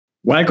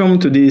Welcome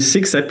to the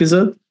sixth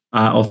episode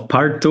of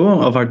part two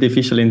of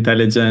artificial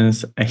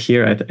intelligence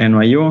here at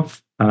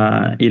NYU,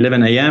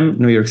 11 a.m.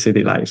 New York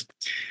City live.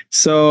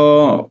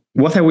 So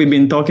what have we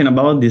been talking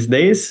about these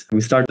days?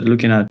 We started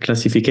looking at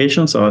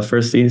classification, so our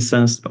first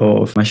instance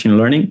of machine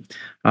learning.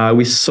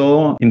 We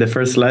saw in the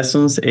first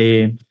lessons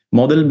a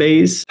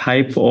model-based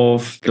type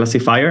of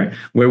classifier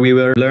where we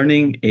were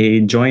learning a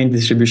joint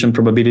distribution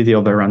probability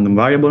of a random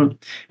variable.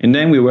 And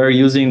then we were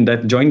using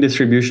that joint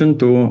distribution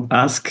to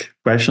ask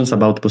questions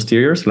about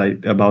posteriors,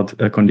 like about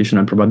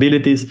conditional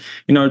probabilities,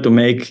 in order to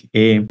make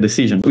a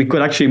decision. We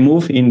could actually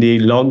move in the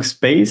log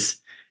space,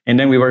 and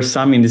then we were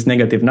summing these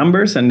negative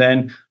numbers. And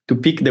then to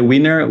pick the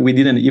winner, we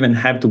didn't even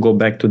have to go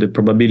back to the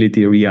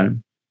probability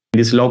realm.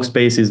 This log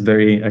space is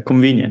very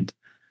convenient.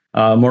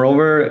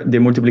 Moreover, the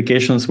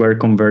multiplications were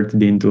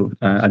converted into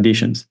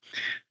additions.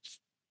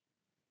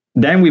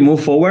 Then we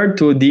move forward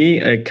to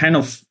the kind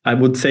of, I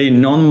would say,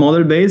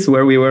 non-model based,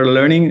 where we were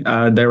learning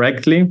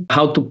directly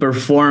how to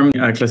perform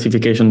a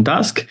classification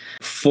task.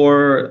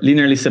 For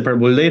linearly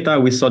separable data,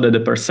 we saw that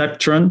the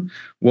perceptron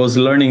was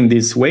learning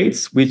these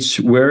weights, which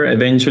were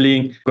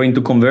eventually going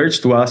to converge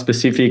to a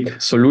specific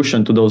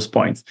solution to those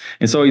points.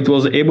 And so it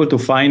was able to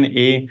find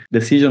a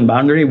decision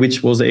boundary,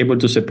 which was able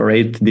to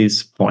separate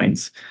these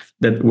points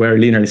that were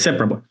linearly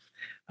separable.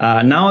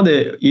 Now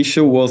the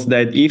issue was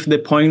that if the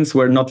points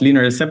were not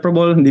linearly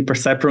separable, the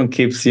perceptron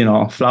keeps,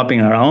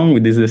 flopping around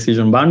with this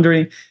decision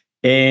boundary.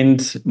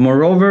 And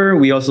moreover,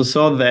 we also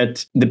saw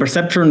that the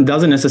perceptron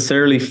doesn't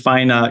necessarily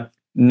find a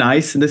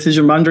nice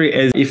decision boundary,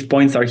 as if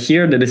points are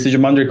here, the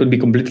decision boundary could be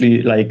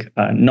completely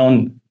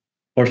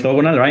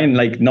non-orthogonal, right?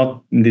 Like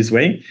not in this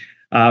way.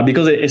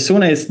 Because as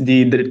soon as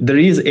there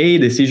is a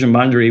decision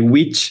boundary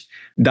which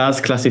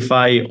does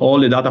classify all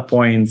the data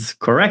points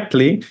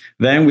correctly,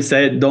 then we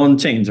said don't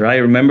change, right?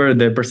 Remember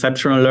the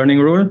perceptron learning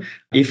rule?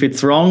 If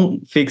it's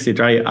wrong, fix it,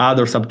 right? Add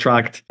or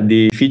subtract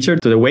the feature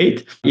to the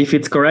weight. If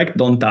it's correct,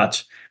 don't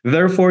touch.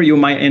 Therefore, you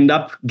might end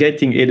up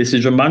getting a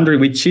decision boundary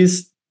which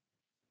is,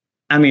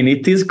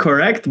 it is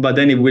correct, but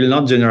then it will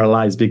not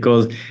generalize,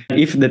 because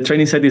if the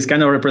training set is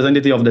kind of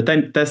representative of the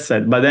test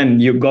set, but then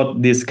you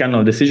got this kind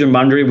of decision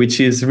boundary which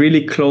is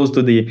really close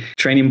to the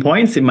training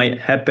points, it might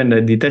happen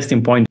that the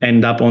testing point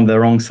end up on the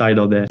wrong side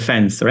of the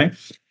fence, right?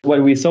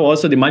 What we saw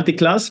also the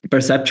multi-class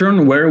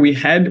perceptron, where we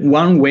had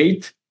one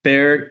weight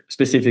per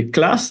specific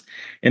class.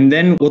 And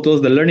then what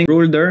was the learning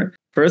rule there?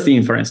 First, the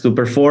inference. To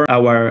perform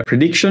our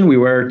prediction, we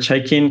were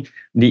checking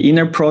the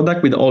inner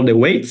product with all the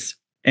weights.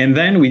 And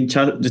then we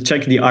check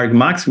the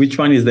argmax, which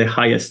one is the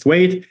highest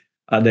weight.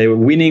 The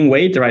winning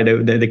weight, right?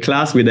 The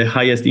class with the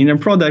highest inner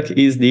product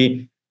is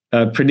the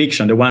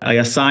prediction, the one I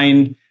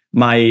assign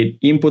my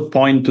input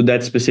point to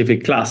that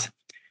specific class.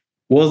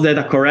 Was that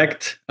a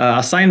correct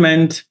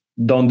assignment?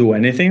 Don't do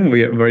anything.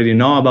 We already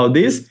know about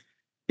this.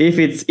 If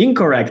it's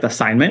incorrect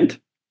assignment,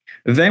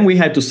 then we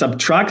had to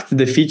subtract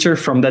the feature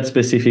from that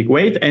specific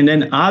weight and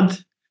then add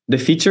the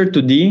feature to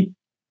the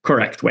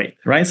correct weight,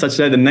 right? Such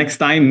that the next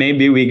time,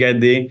 maybe we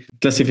get the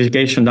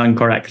classification done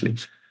correctly.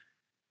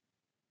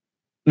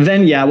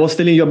 Then, I was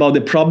telling you about the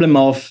problem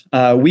of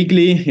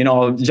weakly,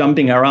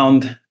 jumping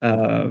around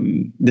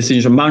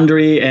decision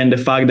boundary, and the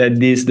fact that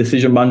this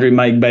decision boundary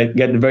might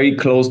get very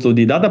close to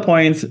the data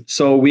points.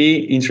 So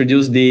we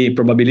introduced the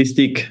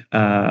probabilistic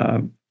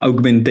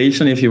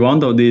augmentation, if you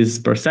want, of this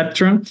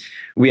perceptron.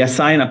 We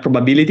assign a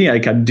probability,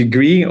 like a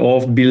degree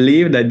of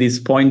belief that this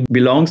point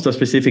belongs to a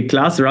specific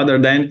class, rather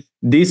than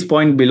this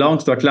point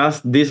belongs to a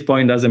class, this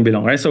point doesn't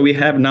belong, right? So we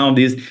have now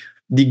this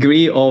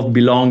degree of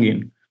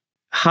belonging.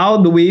 How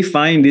do we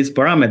find these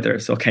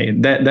parameters? Okay,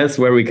 that's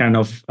where we kind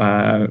of,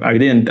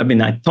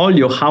 I told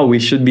you how we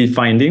should be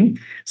finding.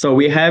 So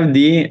we have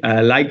the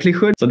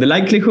likelihood. So the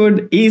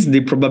likelihood is the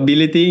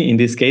probability, in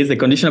this case, the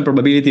conditional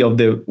probability of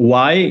the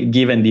y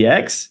given the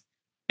x,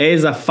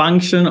 as a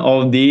function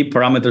of the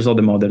parameters of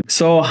the model.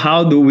 So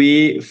how do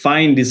we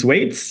find these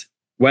weights?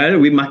 Well,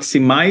 we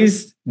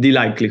maximize the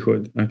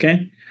likelihood,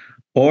 okay?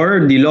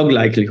 Or the log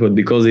likelihood,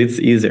 because it's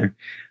easier.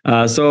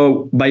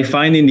 So by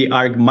finding the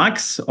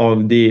argmax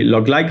of the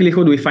log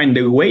likelihood, we find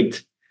the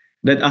weight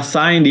that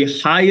assign the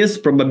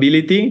highest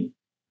probability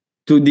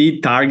to the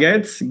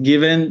targets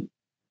given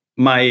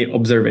my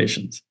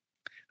observations.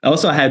 I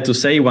also had to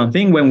say one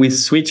thing: when we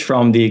switch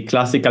from the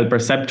classical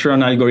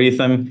perceptron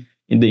algorithm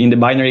in the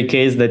binary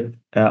case that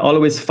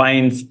always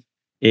finds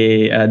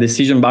a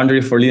decision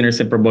boundary for linear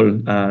separable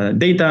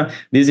data,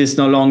 this is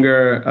no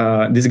longer,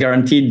 this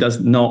guarantee does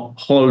not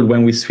hold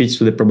when we switch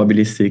to the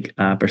probabilistic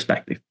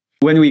perspective.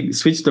 When we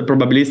switch to the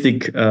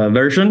probabilistic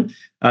version,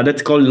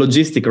 that's called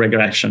logistic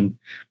regression.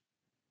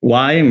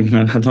 Why?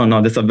 I don't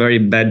know. That's a very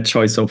bad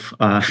choice of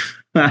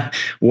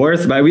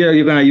words, but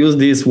you're going to use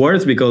these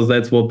words because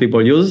that's what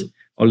people use.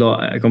 Although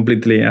I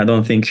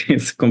don't think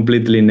it's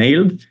completely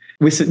nailed.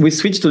 We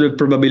switch to the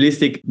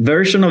probabilistic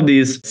version of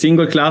this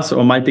single class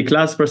or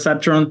multi-class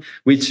perceptron,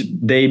 which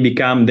they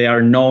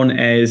are known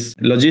as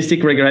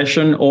logistic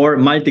regression or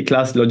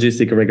multi-class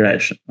logistic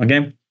regression.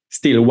 Okay,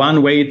 still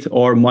one weight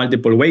or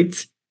multiple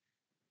weights.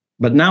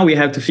 But now we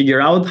have to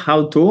figure out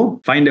how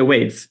to find the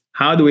weights.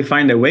 How do we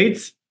find the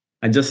weights?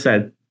 I just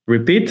said,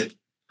 repeat.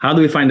 How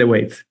do we find the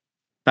weights?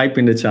 Type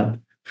in the chat.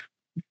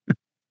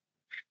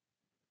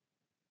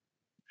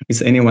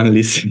 Is anyone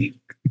listening?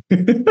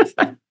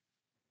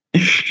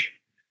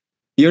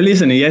 You're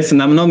listening, yes,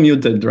 and I'm not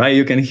muted, right?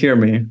 You can hear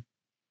me.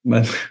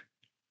 But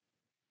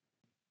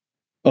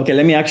okay,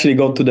 let me actually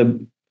go to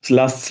the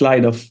last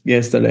slide of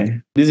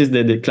yesterday. This is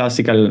the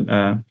classical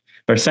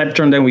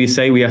perceptron. Then we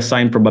say we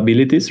assign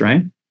probabilities,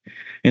 right?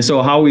 And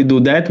so how we do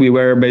that, we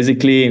were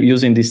basically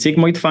using the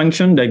sigmoid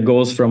function that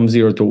goes from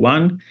 0 to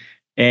 1.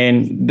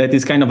 And that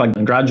is kind of a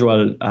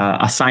gradual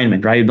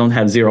assignment, right? You don't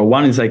have 0,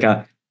 1. It's like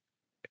a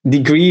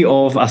degree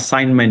of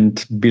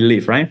assignment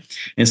belief, right?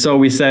 And so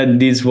we said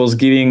this was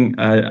giving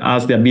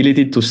us the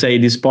ability to say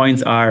these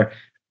points are,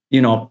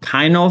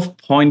 kind of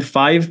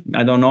 0.5.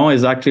 I don't know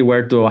exactly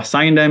where to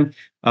assign them.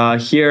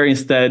 Here,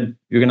 instead,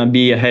 you're going to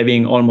be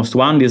having almost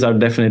 1. These are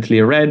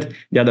definitely red.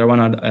 The other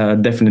one are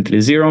definitely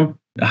 0.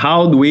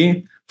 How do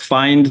we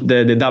find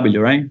the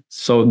W, right?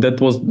 So that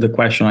was the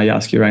question I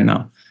ask you right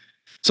now.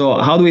 So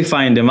how do we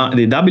find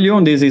the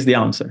W? This is the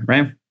answer,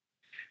 right?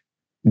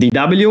 The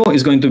W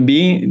is going to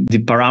be the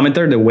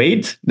parameter, the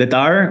weight that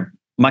are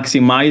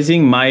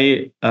maximizing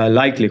my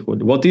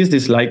likelihood. What is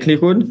this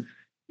likelihood?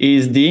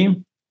 Is the,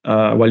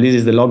 this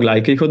is the log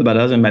likelihood, but it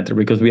doesn't matter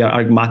because we are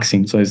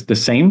argmaxing, so it's the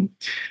same.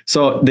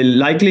 So the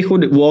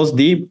likelihood was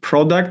the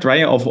product,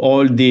 right, of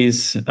all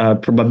these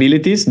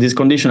probabilities, these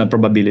conditional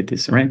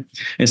probabilities, right?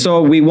 And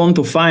so we want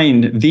to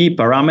find the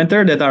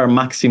parameter that are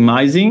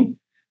maximizing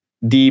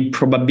the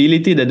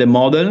probability that the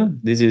model,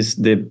 this is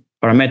the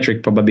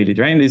parametric probability,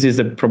 right? This is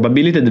the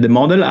probability that the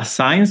model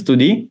assigns to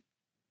the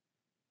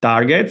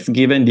targets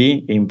given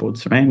the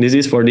inputs, right? This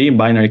is for the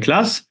binary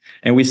class.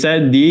 And we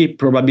said the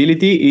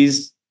probability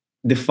is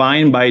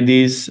defined by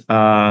this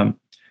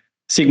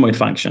sigmoid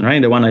function,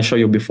 right? The one I showed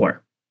you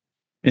before.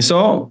 And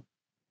so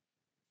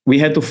we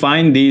had to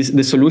find the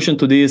solution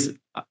to this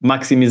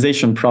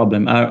maximization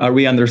problem. Are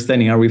we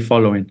understanding? Are we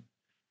following?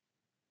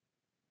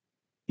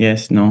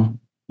 Yes, no?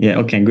 Yeah,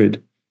 okay,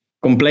 good.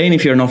 Complain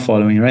if you're not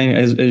following, right?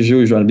 As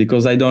usual,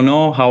 because I don't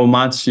know how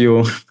much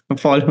you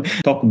follow.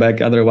 Talk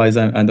back, otherwise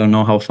I don't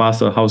know how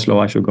fast or how slow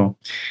I should go.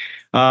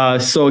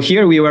 So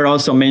here we were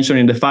also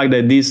mentioning the fact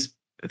that this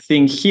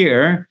thing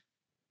here,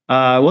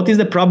 what is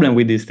the problem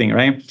with this thing,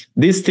 right?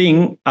 This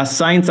thing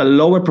assigns a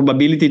lower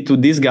probability to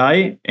this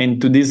guy and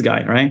to this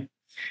guy, right?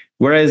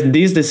 Whereas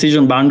this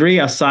decision boundary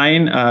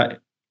assign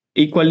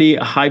equally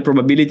high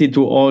probability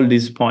to all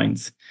these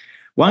points.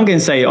 One can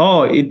say,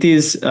 oh, it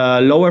is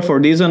lower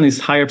for this one, it's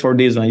higher for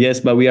this one.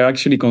 Yes, but we are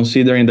actually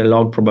considering the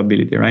log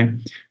probability, right?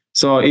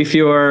 So if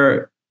you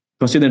are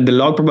considering the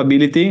log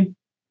probability,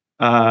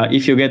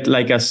 if you get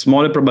like a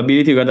smaller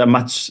probability, you get a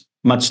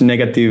much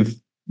negative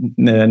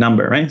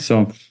number, right?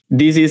 So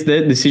this is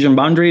the decision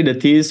boundary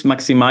that is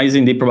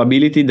maximizing the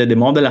probability that the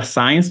model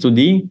assigns to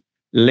the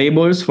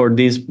labels for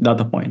these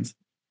data points.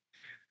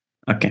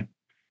 Okay.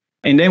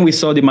 And then we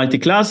saw the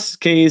multi-class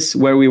case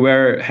where we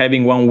were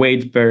having one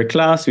weight per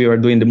class. We were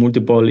doing the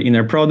multiple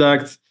inner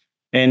products.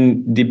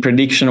 And the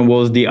prediction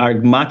was the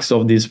argmax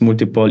of these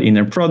multiple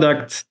inner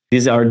products.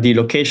 These are the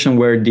location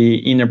where the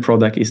inner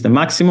product is the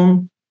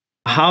maximum.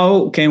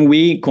 How can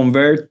we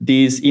convert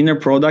this inner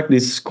product,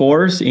 these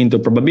scores, into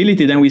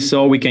probability? Then we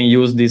saw we can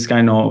use this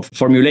kind of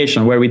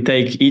formulation where we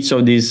take each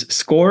of these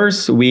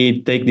scores,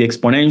 we take the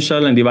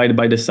exponential and divide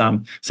by the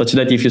sum, such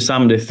that if you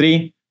sum the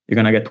 3, you're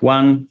going to get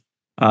 1.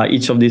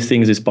 Each of these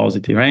things is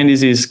positive, right? And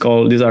this is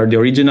called, these are the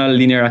original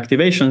linear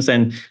activations,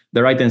 and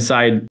the right-hand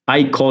side,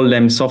 I call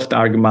them soft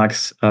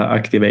argmax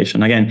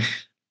activation. Again,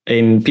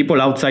 and people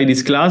outside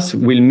this class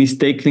will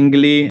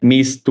mistakenly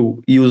miss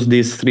to use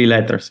these 3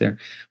 letters here.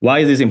 Why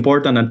is this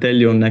important? I'll tell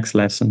you next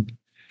lesson.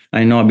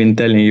 I know I've been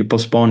telling you,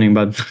 postponing,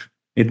 but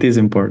it is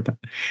important.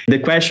 The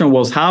question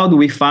was, how do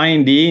we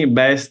find the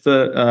best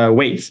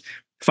weights?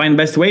 Find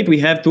best weight, we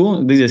have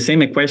to, this is the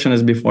same equation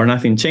as before,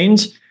 nothing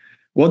changed.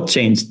 What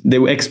changed?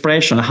 The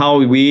expression,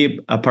 how we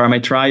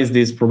parameterize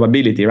this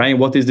probability, right?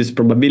 What is this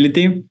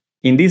probability?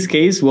 In this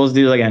case, was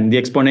this, again, the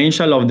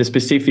exponential of the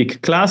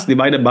specific class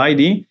divided by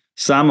the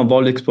sum of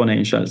all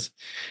exponentials.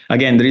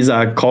 Again, there is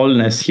a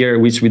coldness here,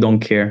 which we don't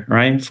care,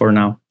 right? For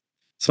now.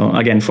 So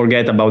again,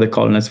 forget about the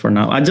coldness for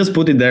now. I just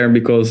put it there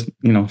because,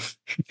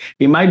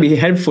 it might be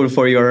helpful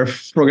for your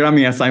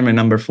programming assignment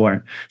number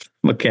 4.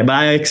 Okay, but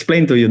I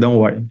explained to you, don't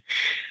worry.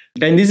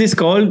 And this is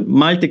called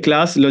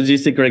multi-class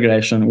logistic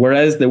regression,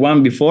 whereas the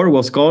one before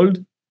was called,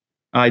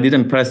 I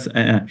didn't press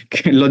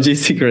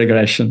logistic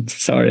regression,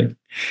 sorry.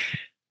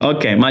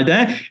 Okay,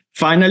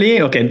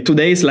 finally, okay,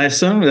 today's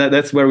lesson,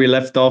 that's where we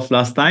left off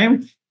last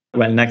time.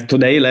 Well, next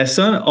today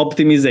lesson,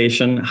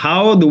 optimization.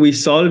 How do we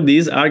solve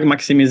this arg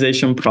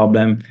maximization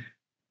problem?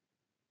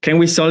 Can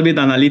we solve it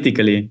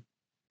analytically?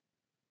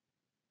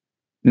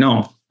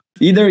 No.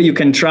 Either you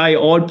can try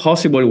all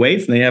possible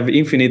weights, they have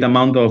infinite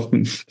amount of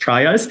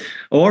trials,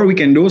 or we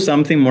can do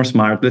something more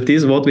smart. That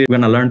is what we're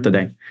going to learn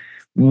today.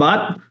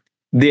 But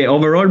the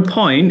overall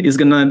point is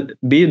going to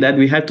be that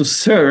we have to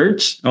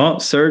search,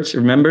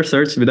 remember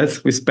search,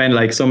 but we spent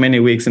like so many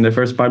weeks in the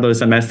first part of the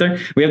semester.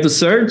 We have to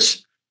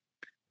search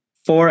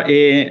for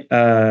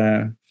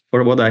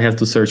for what I have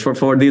to search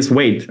for this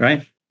weight,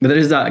 right? But there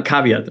is a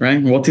caveat,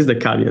 right? What is the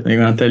caveat? I'm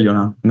going to tell you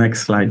now.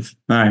 Next slide.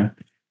 All right.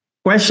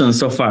 Questions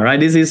so far, right?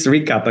 This is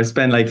recap. I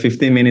spent like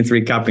 15 minutes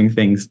recapping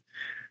things.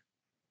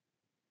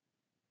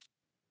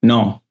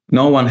 No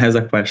one has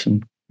a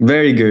question.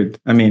 Very good.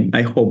 I mean,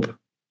 I hope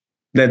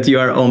that you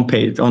are on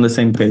the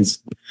same page.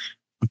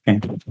 Okay,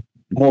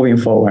 moving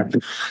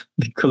forward,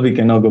 because we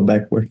cannot go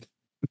backward.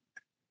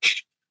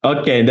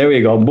 Okay, there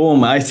we go.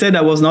 Boom. I said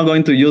I was not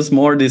going to use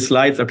more these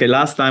slides. Okay,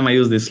 last time I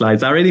used these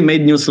slides. I already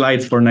made new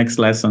slides for next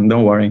lesson.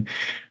 Don't worry.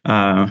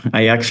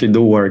 I actually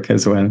do work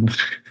as well.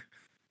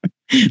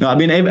 No, I've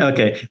been able,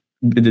 okay,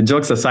 the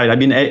jokes aside, I've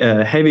been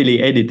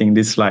heavily editing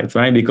these slides,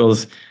 right?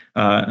 Because,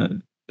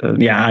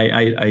 yeah,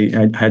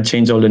 I had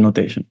changed all the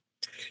notation.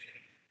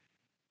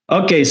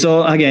 Okay,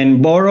 so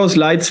again, borrow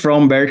slides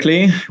from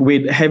Berkeley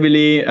with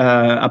heavily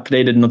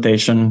updated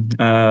notation.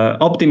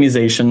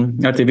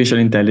 Optimization, artificial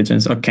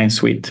intelligence. Okay,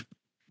 sweet.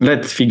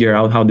 Let's figure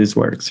out how this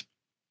works.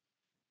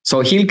 So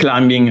hill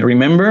climbing,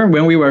 remember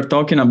when we were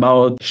talking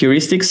about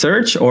heuristic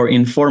search or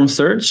informed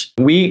search,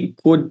 we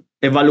could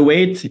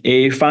evaluate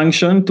a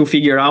function to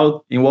figure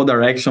out in what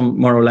direction,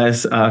 more or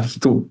less,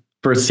 to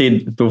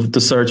proceed to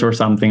search or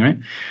something, right?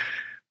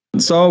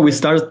 So we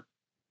start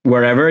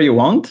wherever you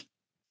want.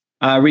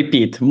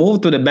 Repeat,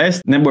 move to the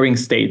best neighboring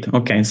state.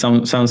 Okay,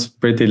 sounds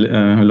pretty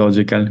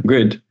logical.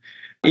 Good.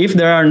 If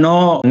there are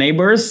no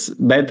neighbors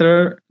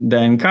better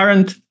than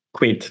current,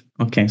 quit.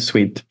 Okay,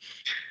 sweet.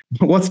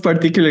 What's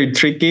particularly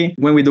tricky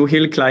when we do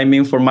hill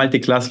climbing for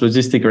multi-class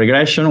logistic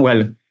regression?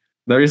 Well,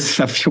 there is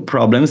a few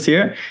problems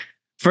here.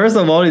 First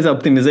of all, is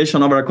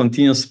optimization over a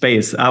continuous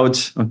space.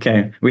 Ouch.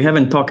 Okay, we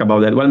haven't talked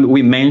about that. Well,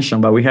 we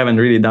mentioned, but we haven't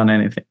really done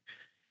anything.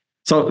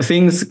 So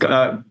things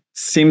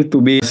seem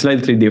to be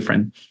slightly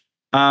different.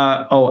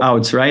 Oh,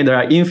 ouch, right? There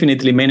are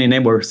infinitely many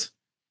neighbors.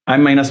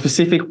 I'm in a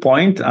specific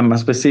point. I'm a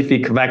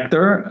specific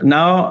vector.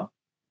 Now,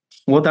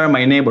 what are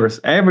my neighbors?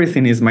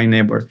 Everything is my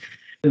neighbor.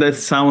 That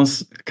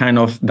sounds kind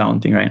of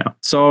daunting right now.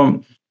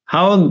 So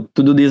how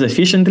to do this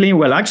efficiently?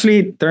 Well, actually,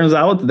 it turns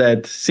out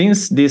that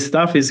since this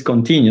stuff is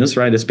continuous,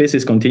 right? The space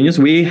is continuous.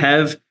 We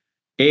have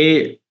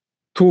a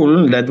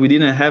tool that we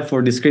didn't have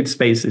for discrete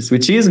spaces,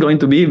 which is going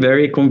to be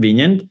very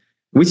convenient,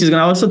 which is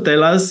going to also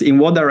tell us in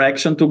what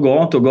direction to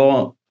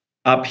go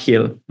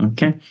uphill.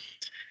 Okay,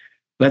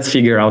 let's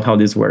figure out how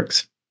this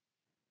works.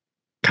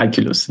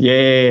 Calculus.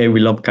 Yay, we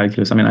love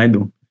calculus. I mean, I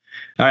do.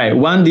 All right,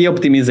 1D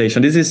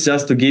optimization. This is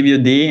just to give you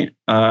the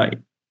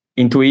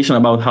intuition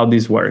about how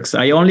this works.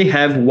 I only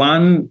have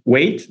one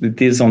weight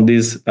that is on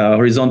this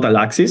horizontal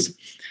axis.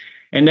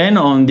 And then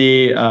on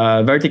the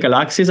vertical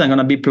axis, I'm going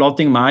to be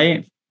plotting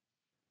my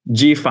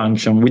G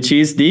function, which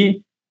is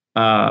the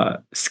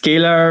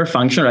scalar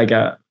function, like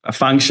a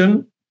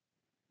function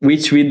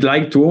which we'd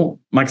like to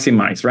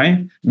maximize,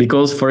 right?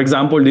 Because, for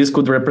example, this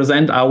could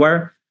represent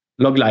our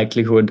log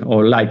likelihood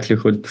or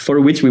likelihood,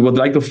 for which we would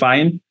like to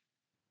find,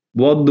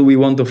 what do we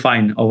want to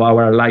find of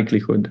our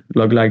likelihood,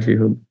 log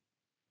likelihood?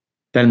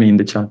 Tell me in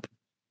the chat.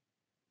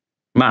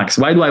 Max.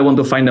 Why do I want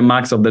to find the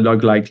max of the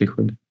log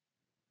likelihood?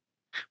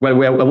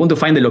 Well, I want to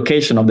find the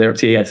location of the,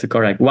 yes,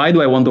 correct. Why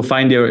do I want to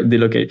find the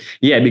location?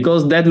 Yeah,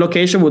 because that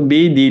location would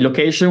be the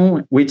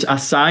location which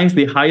assigns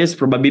the highest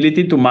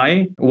probability to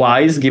my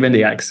y's given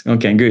the x.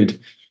 Okay, good.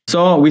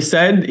 So we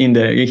said in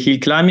the hill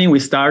climbing,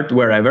 we start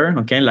wherever,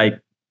 okay, like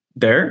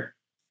there.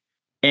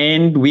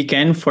 And we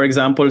can, for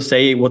example,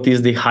 say what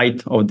is the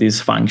height of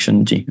this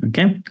function g.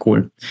 Okay,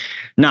 cool.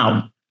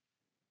 Now,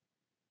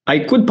 I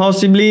could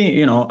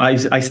possibly,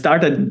 I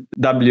start at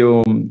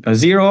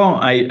W0.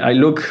 I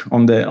look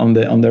on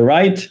the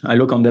right. I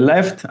look on the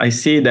left. I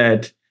see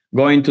that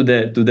going to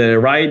the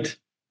right,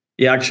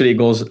 it actually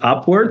goes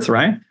upwards,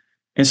 right?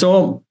 And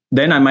so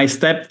then I might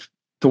step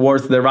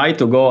towards the right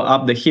to go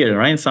up the hill,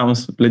 right?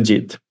 Sounds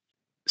legit.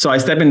 So I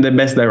step in the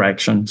best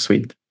direction.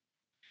 Sweet.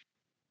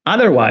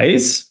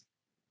 Otherwise,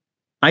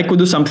 I could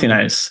do something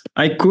else.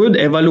 I could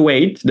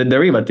evaluate the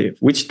derivative,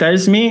 which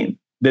tells me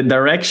the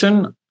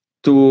direction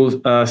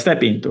to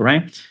step into,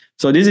 right?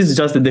 So this is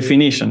just the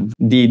definition,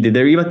 the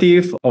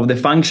derivative of the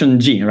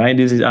function g, right?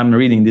 I'm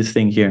reading this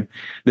thing here.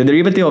 The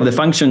derivative of the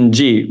function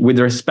g with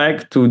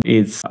respect to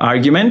its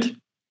argument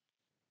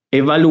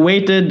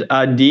evaluated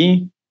at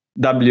the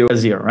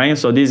W0, right?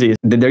 So this is,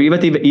 the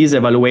derivative is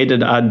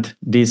evaluated at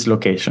this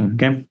location,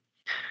 okay?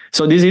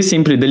 So this is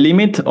simply the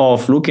limit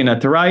of looking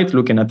at the right,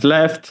 looking at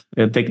left,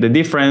 take the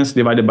difference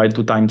divided by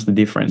 2 times the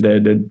difference,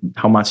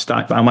 how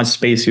much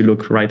space you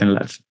look right and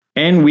left.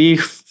 And we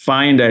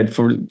find that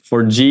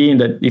for G,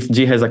 that if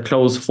G has a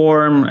closed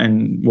form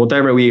and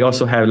whatever, we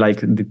also have like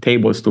the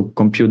tables to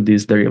compute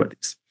these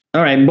derivatives.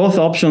 All right, both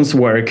options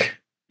work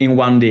in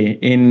 1D.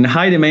 In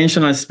high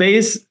dimensional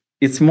space,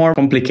 it's more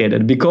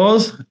complicated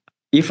because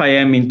if I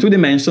am in 2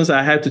 dimensions,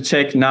 I have to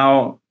check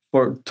now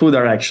for two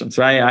directions,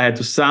 right? I had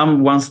to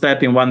sum one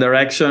step in one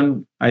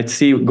direction. I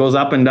see it goes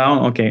up and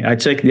down. Okay, I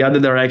check the other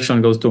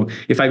direction, goes to.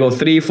 If I go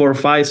 3, 4,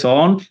 5, so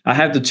on, I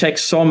have to check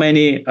so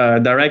many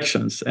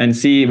directions and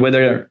see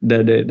whether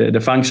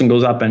the function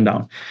goes up and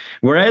down.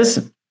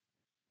 Whereas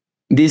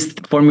this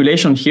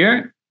formulation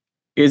here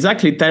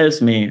exactly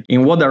tells me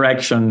in what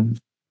direction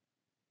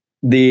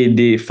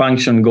the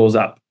function goes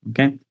up.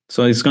 Okay,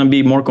 so it's going to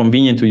be more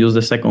convenient to use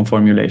the second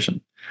formulation,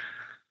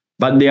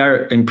 but they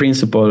are in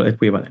principle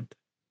equivalent.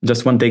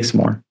 Just one takes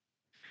more.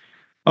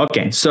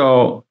 Okay,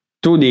 so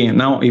 2D,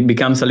 now it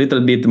becomes a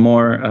little bit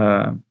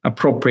more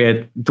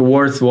appropriate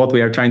towards what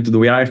we are trying to do.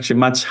 We are actually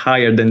much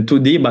higher than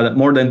 2D, but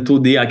more than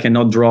 2D I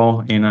cannot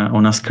draw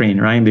on a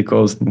screen, right?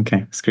 Because,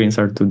 okay, screens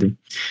are 2D.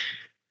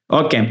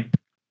 Okay,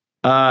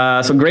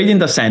 so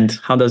gradient ascent,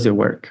 how does it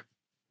work?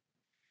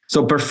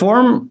 So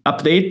perform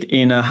update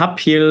in a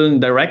uphill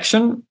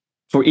direction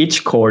for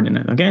each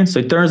coordinate, okay? So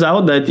it turns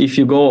out that if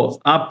you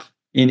go up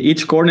in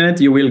each coordinate,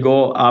 you will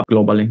go up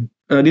globally.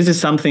 This is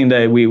something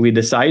that we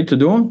decide to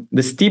do.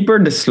 The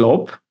steeper the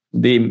slope,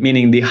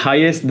 meaning the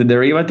highest the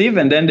derivative,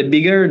 and then the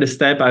bigger the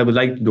step I would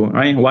like to do,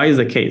 right? Why is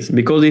the case?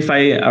 Because if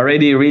I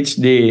already reach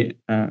the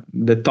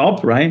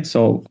top, right?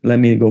 So let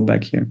me go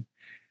back here.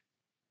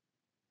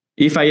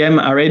 If I am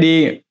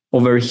already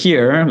over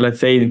here,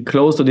 let's say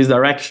close to this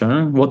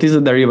direction, what is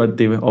the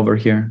derivative over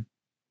here?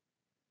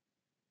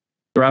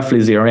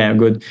 Roughly 0, yeah,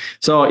 good.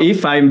 So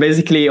if I'm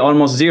basically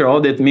almost 0,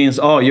 that means,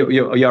 oh,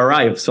 you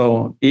arrive.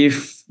 So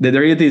if the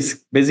derivative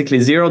is basically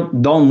 0,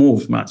 don't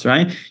move much,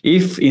 right?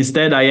 If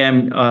instead I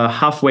am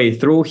halfway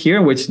through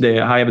here, which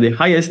I have the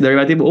highest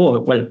derivative,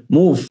 oh, well,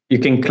 move, you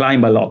can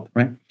climb a lot,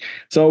 right?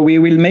 So we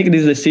will make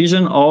this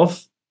decision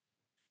of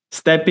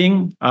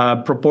stepping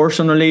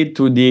proportionally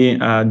to the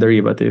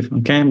derivative,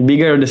 okay?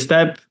 Bigger the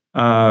step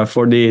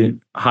for the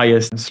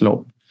highest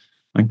slope,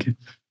 okay?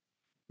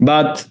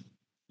 But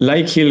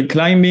like hill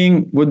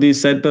climbing, would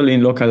this settle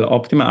in local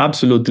optima?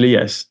 Absolutely,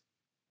 yes.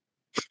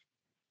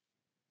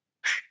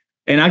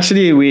 And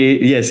actually,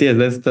 yes,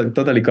 that's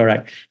totally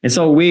correct. And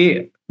so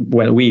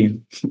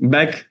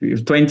back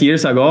 20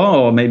 years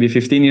ago, or maybe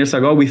 15 years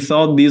ago, we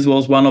thought this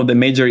was one of the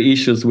major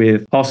issues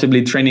with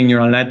possibly training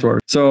neural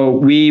networks. So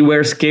we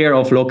were scared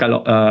of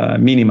local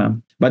minima.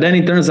 But then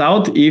it turns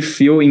out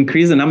if you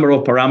increase the number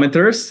of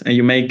parameters and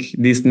you make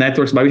these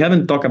networks, but we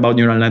haven't talked about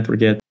neural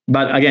network yet.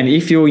 But again,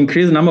 if you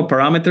increase the number of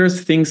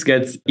parameters, things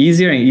get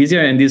easier and easier.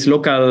 And these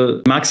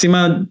local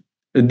maxima,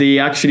 they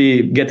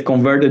actually get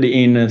converted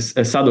in a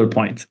saddle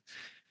point.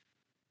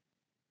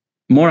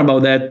 More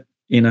about that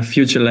in a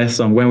future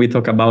lesson when we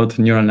talk about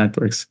neural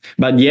networks.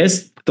 But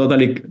yes,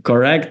 totally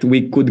correct.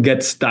 We could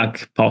get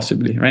stuck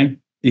possibly, right?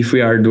 If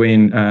we are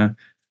doing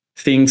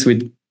things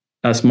with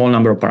a small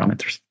number of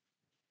parameters.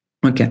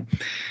 Okay.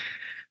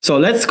 So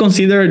let's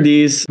consider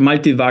this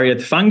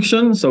multivariate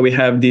function. So we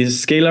have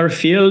this scalar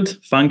field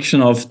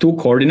function of two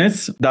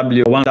coordinates,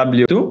 W1,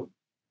 W2.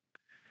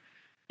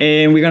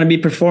 And we're going to be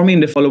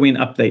performing the following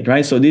update,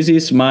 right? So this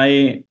is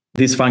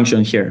this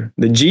function here.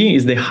 The G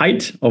is the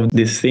height of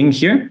this thing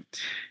here.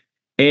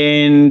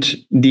 And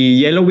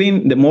the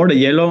the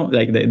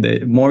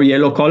more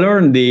yellow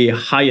color, the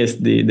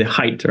highest the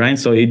height, right?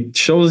 So it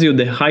shows you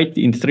the height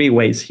in 3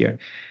 ways here.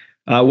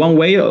 One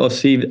way of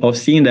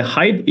seeing the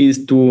height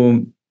is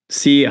to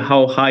see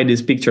how high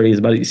this picture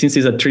is. But since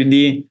it's a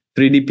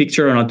 3D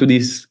picture on a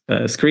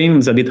 2D screen,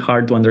 it's a bit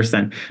hard to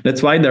understand.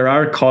 That's why there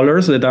are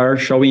colors that are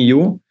showing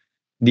you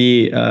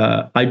the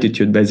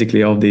altitude,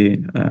 basically, of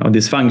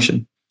this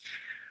function.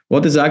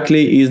 What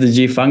exactly is the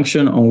G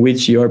function on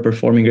which you are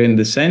performing gradient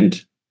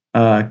descent?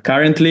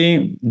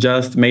 Currently,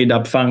 just made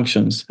up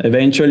functions.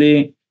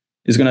 Eventually,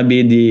 it's going to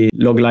be the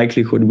log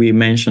likelihood we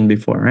mentioned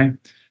before, right?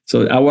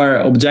 So our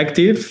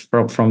objective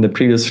from the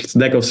previous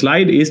deck of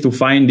slide is to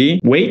find the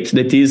weight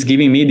that is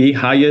giving me the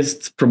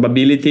highest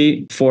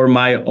probability for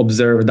my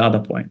observed data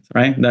point,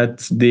 right?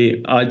 That's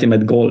the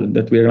ultimate goal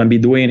that we're going to be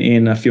doing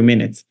in a few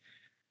minutes.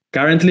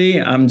 Currently,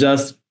 I'm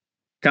just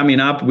coming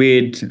up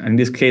with, in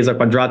this case, a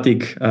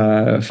quadratic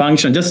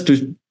function just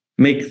to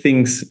make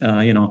things,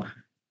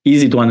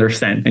 easy to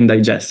understand and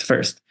digest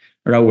first.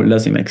 Raul,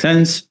 does it make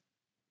sense?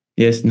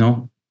 Yes,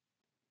 no?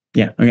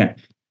 Yeah, okay.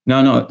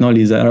 No,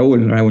 Lisa,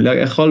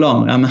 Raul, hold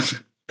on, I'm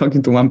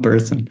talking to one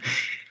person.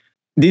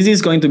 This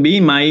is going to be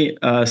my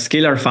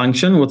scalar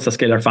function. What's a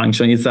scalar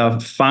function? It's a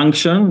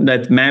function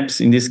that maps,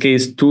 in this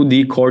case,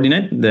 2D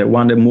coordinate, the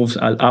one that moves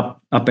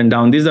up and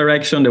down this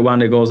direction, the one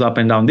that goes up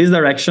and down this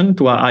direction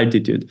to an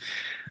altitude.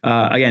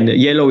 Again, the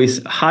yellow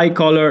is high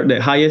color,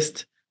 the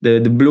highest, the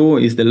blue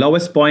is the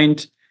lowest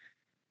point.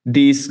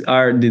 This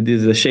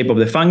is the shape of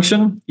the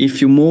function.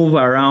 If you move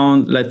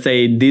around, let's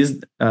say this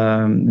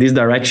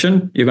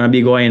direction, you're going to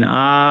be going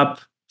up.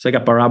 It's like a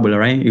parabola,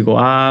 right? You go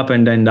up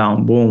and then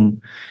down,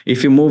 boom.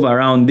 If you move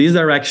around this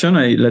direction,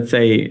 let's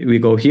say we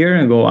go here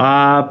and go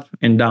up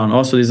and down.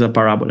 Also, this is a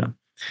parabola.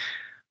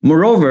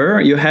 Moreover,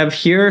 you have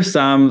here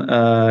some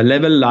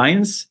level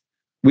lines,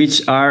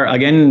 which are,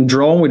 again,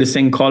 drawn with the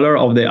same color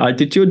of the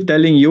altitude,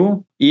 telling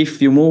you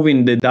if you move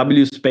in the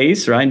W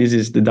space, right? This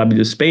is the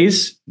W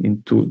space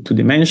in two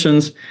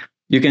dimensions.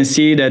 You can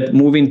see that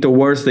moving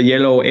towards the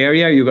yellow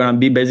area, you're going to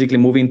be basically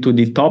moving to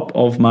the top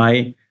of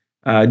my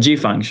G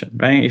function,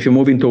 right? If you're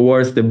moving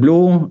towards the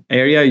blue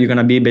area, you're going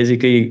to be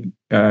basically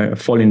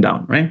falling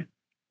down, right?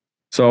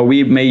 So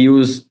we may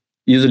use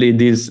usually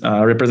this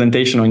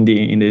representation in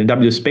the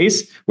W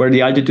space, where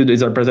the altitude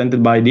is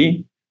represented by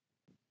the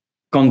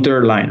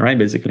contour line, right?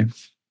 Basically.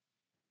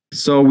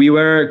 So we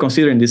were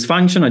considering this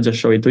function. I just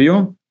show it to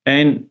you,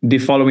 and the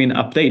following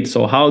update.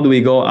 So how do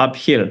we go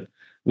uphill?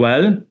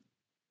 Well,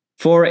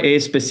 for a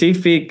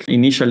specific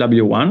initial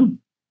W1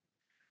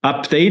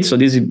 update, so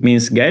this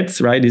means gets,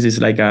 right? This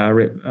is like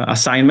a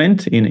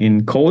assignment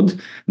in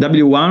code.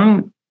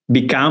 W1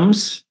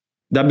 becomes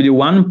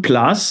W1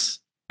 plus,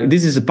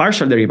 this is a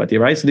partial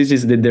derivative, right? So this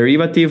is the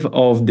derivative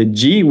of the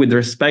G with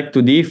respect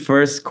to the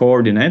first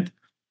coordinate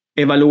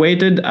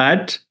evaluated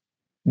at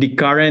the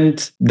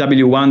current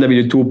W1,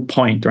 W2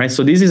 point, right?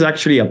 So this is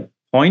actually a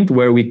point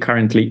where we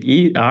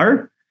currently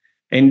are,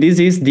 and this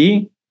is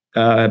the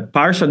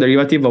partial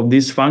derivative of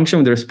this function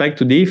with respect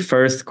to the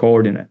first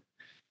coordinate.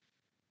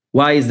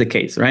 Why is the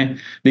case, right?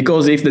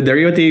 Because if the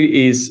derivative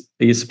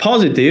is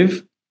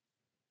positive,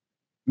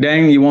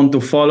 then you want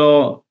to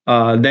follow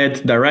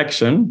that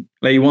direction,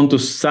 like you want to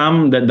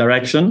sum that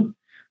direction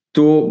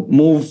to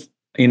move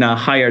in a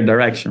higher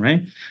direction,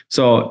 right?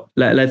 So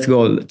let's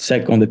go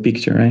check on the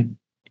picture, right?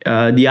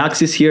 The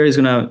axis here is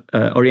going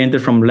to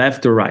oriented from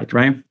left to right,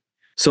 right?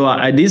 So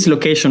at this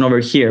location over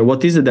here,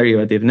 what is the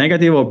derivative,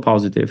 negative or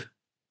positive?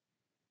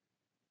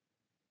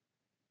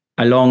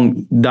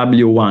 Along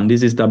W1,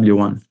 this is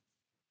W1.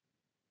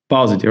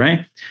 Positive,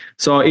 right?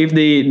 So if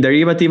the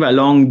derivative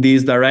along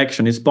this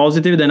direction is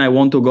positive, then I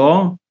want to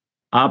go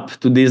up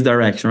to this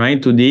direction,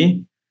 right? To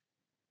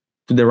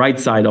the right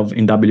side of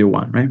in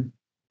W1, right?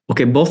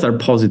 Okay, both are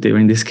positive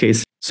in this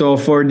case. So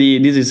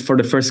this is for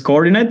the first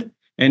coordinate,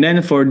 and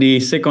then for the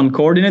second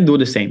coordinate, do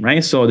the same,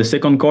 right? So the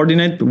second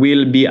coordinate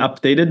will be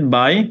updated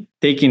by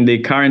taking the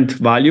current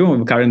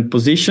value, current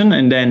position,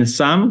 and then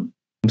some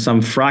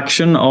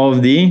fraction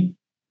of the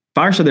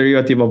partial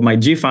derivative of my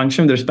G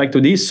function with respect to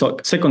the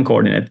second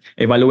coordinate,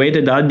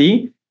 evaluated at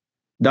the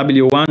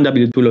W1,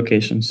 W2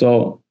 location.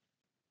 So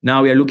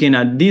now we are looking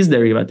at this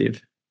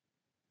derivative.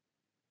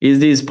 Is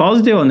this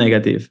positive or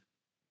negative?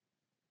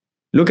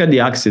 Look at the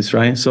axis,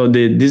 right? So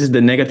this is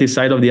the negative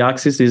side of the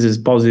axis. This is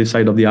positive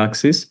side of the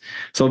axis.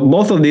 So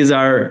both of these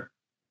are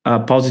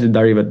positive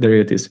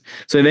derivatives.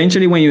 So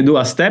eventually when you do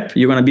a step,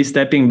 you're going to be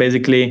stepping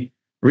basically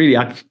really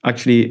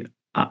actually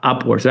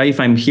upwards, right? If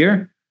I'm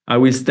here, I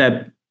will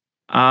step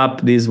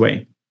up this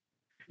way.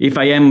 If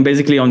I am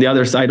basically on the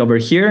other side over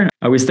here,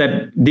 I will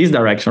step this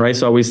direction, right?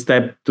 So I will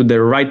step to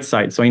the right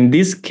side. So in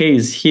this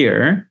case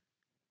here,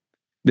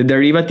 the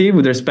derivative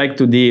with respect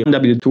to the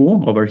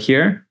W2 over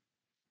here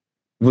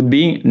would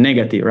be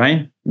negative,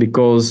 right?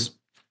 Because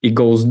it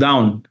goes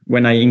down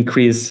when I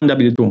increase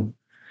W2.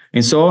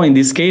 And so in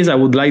this case, I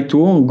would like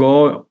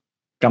to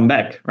come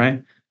back,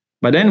 right?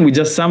 But then we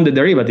just sum the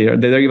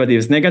derivative. The derivative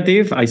is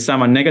negative. I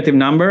sum a negative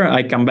number.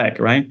 I come back,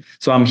 right?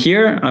 So I'm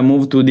here. I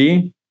move to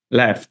the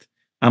left.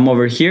 I'm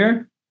over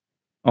here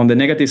on the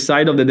negative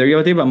side of the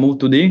derivative. I move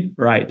to the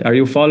right. Are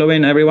you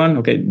following, everyone?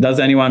 Okay. Does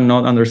anyone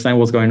not understand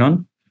what's going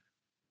on?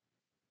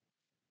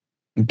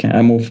 Okay.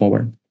 I move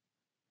forward.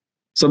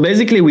 So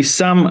basically, we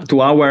sum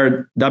to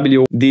our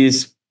W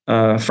this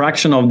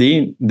fraction of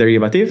the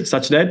derivative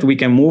such that we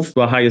can move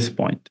to a highest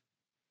point.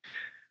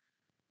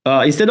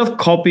 Instead of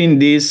copying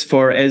this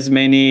for as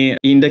many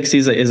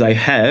indexes as I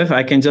have,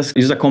 I can just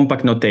use a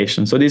compact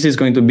notation. So this is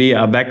going to be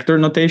a vector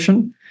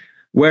notation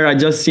where I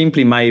just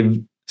simply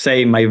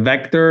say my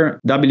vector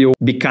W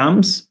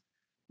becomes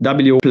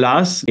W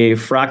plus a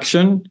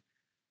fraction.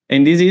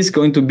 And this is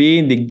going to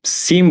be the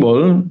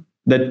symbol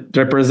that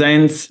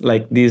represents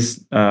like this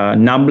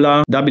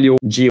nabla W,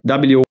 G,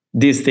 W.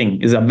 This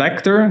thing is a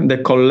vector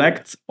that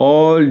collects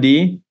all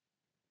the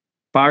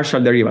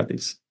partial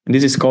derivatives. And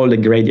this is called a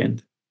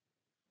gradient.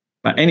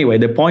 But anyway,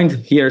 the point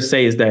here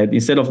says that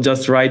instead of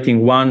just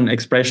writing one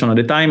expression at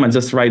a time, I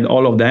just write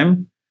all of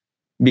them,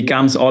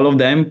 becomes all of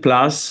them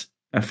plus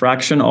a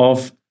fraction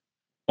of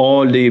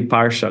all the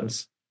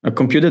partials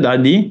computed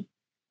at the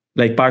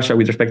partial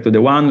with respect to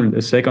the one,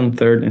 the second,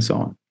 third, and so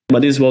on.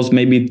 But this was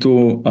maybe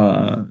too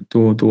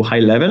high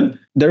level.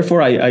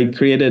 Therefore, I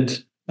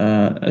created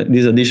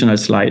this additional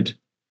slide.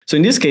 So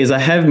in this case, I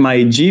have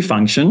my G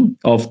function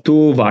of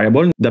two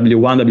variables,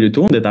 W1,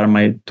 W2, that are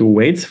my two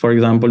weights, for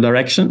example,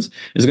 directions.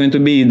 It's going to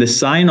be the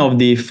sine of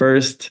the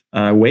first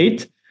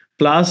weight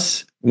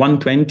plus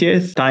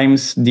 1/20th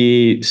times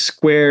the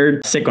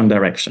squared second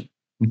direction,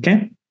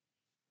 okay?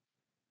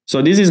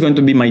 So this is going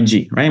to be my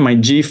G, right? My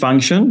G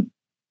function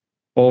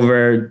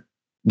over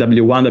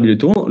W1,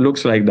 W2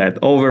 looks like that.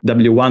 Over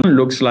W1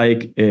 looks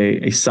like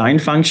a sine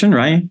function,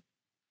 right?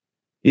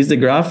 Is the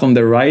graph on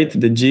the right,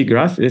 the G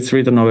graph? It's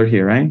written over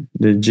here, right?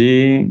 The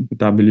G,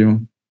 W.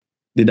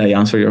 Did I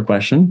answer your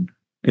question?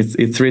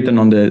 It's written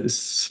on the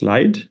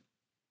slide.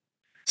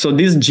 So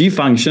this G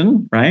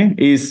function, right,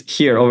 is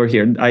here, over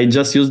here. I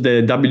just use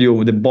the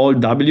W, the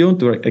bold W,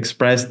 to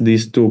express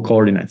these two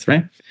coordinates,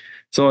 right?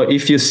 So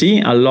if you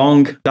see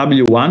along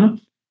W1,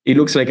 it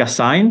looks like a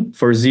sign.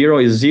 For 0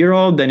 is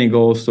 0, then it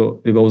goes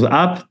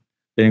up,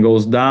 then it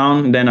goes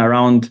down, then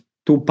around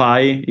 2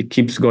 pi, it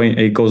keeps going,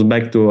 it goes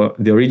back to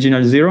the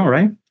original 0,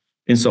 right?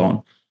 And so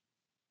on.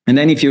 And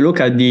then if you look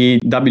at the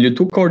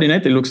W2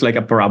 coordinate, it looks like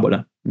a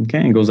parabola,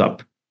 okay? It goes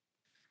up.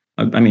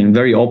 I mean,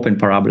 very open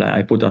parabola.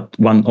 I put at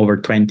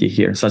 1/20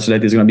 here, such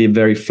that it's going to be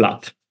very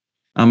flat.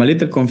 I'm a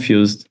little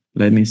confused.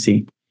 Let me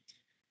see.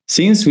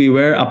 Since we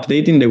were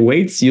updating the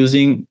weights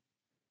using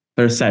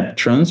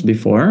perceptrons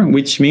before,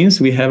 which means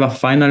we have a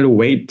final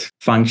weight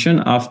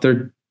function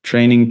after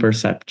training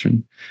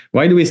perceptron.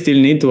 Why do we still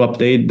need to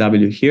update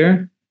W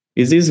here?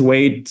 Is this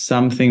weight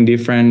something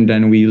different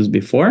than we used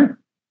before?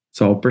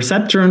 So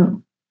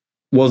perceptron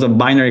was a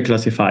binary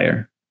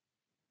classifier.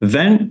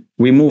 Then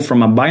we move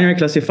from a binary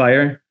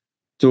classifier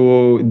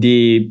to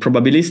the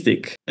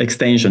probabilistic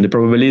extension, the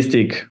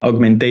probabilistic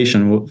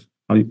augmentation,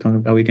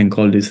 how we can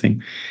call this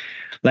thing.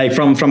 Like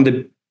from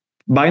the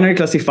binary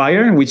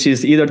classifier, which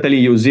is either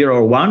telling you 0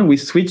 or 1, we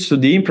switch to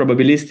the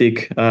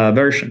probabilistic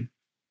version.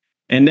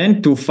 And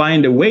then to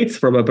find the weights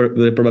for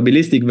the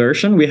probabilistic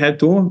version, we had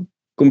to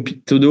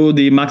do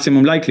the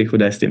maximum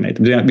likelihood estimate.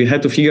 We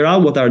had to figure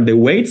out what are the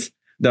weights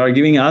that are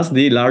giving us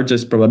the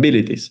largest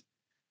probabilities.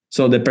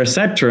 So the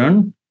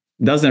perceptron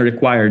doesn't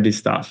require this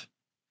stuff.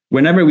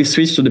 Whenever we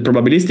switch to the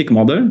probabilistic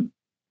model,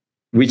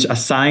 which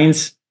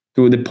assigns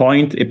to the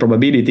point a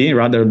probability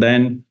rather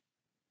than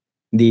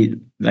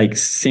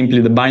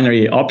simply the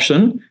binary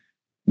option,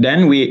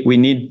 then we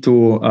need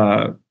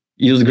to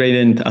use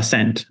gradient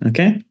ascent.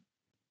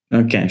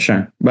 Okay,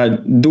 sure.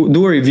 But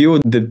do review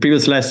the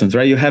previous lessons,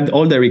 right? You have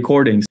all the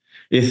recordings.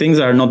 If things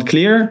are not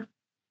clear,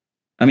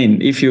 I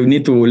mean, if you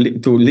need to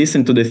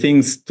listen to the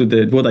things,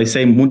 what I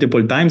say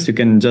multiple times, you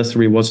can just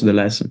rewatch the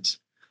lessons.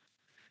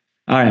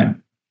 All right.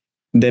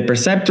 The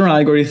perceptron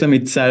algorithm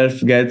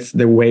itself gets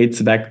the weights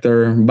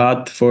vector,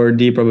 but for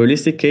the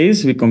probabilistic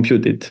case, we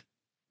compute it.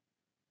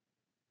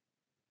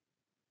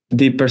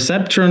 The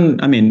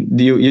perceptron, I mean,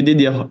 you did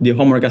the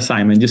homework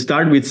assignment. You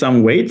start with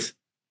some weights,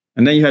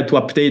 and then you have to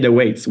update the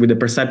weights with the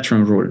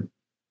perceptron rule.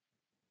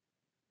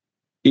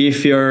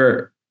 If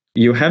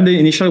you have the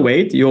initial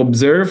weight, you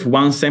observe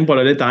one sample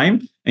at a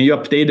time, and you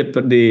update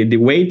the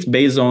weight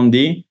based on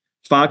the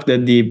fact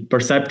that the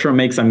perceptron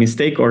makes a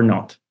mistake or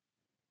not.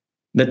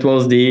 That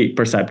was the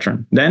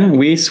perceptron. Then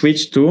we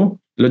switch to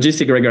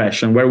logistic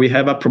regression, where we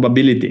have a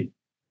probability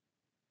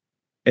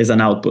as an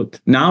output.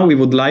 Now we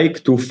would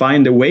like to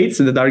find the weights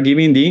that are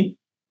giving the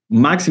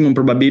maximum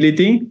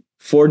probability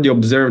for the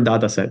observed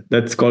data set.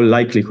 That's called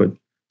likelihood.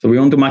 So we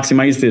want to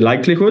maximize the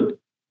likelihood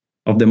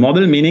of the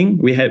model, meaning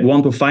we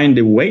want to find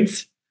the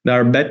weights that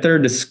are better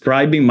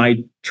describing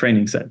my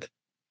training set.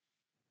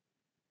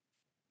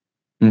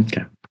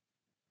 Okay.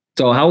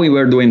 So how we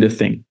were doing the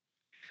thing.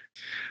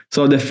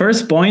 So the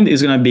first point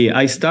is going to be,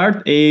 I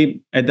start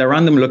at a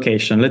random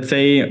location. Let's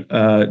say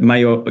my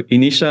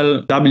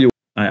initial W,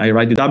 I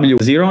write the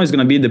W0 is going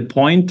to be the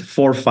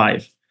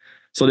 0.45.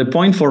 So the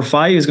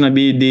 0.45 is going to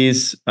be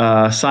this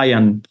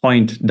cyan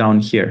point down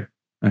here.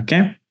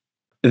 Okay.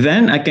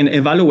 Then I can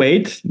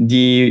evaluate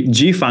the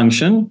G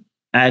function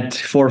at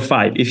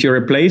 4,5. If you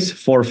replace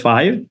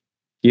 4,5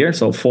 here,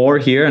 so 4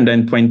 here and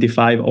then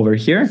 25 over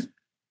here,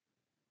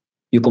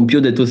 you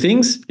compute the two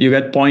things, you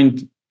get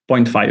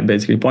 0.5,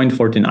 basically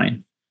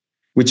 0.49,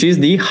 which is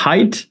the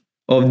height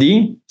of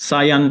the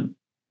cyan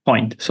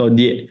point. So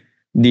the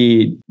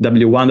W1,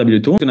 W2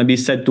 is going to be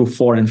set to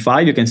 4 and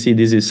 5. You can see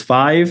this is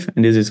 5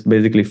 and this is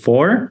basically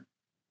 4.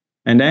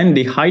 And then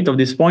the height of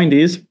this point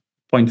is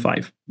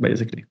 0.5,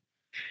 basically.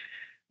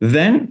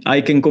 Then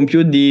I can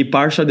compute the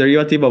partial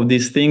derivative of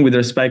this thing with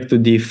respect to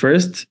the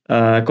first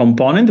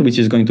component, which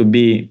is going to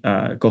be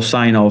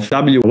cosine of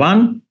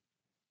W1.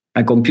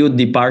 I compute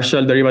the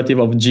partial derivative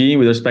of G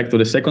with respect to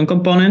the second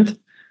component.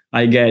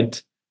 I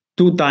get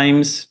 2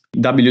 times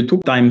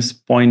W2 times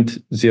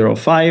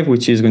 0.05,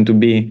 which is going to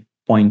be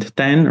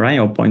 0.10, right,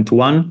 or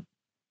 0.1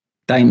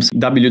 times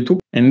W2.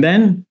 And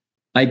then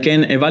I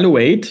can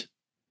evaluate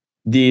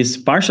these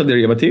partial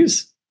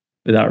derivatives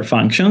that are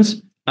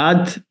functions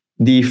at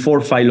the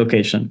 4,5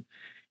 location.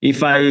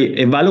 If I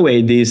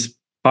evaluate these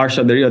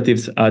partial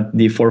derivatives at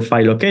the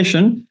 4,5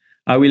 location,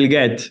 I will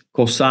get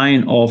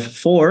cosine of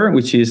 4,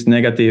 which is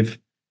negative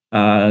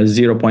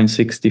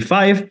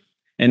 0.65.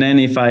 And then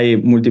if I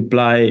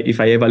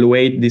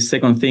evaluate this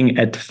second thing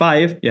at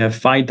 5, you have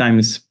 5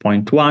 times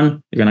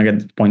 0.1, you're going to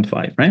get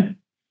 0.5, right?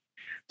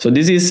 So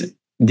this is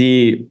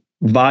the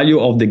value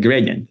of the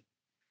gradient.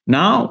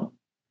 Now,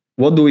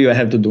 what do you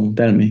have to do?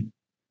 Tell me.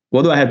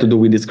 What do I have to do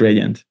with this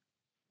gradient?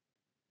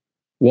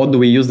 What do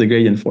we use the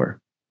gradient for?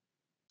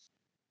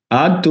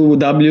 Add to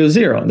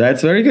W0.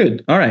 That's very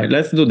good. All right,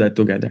 let's do that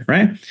together,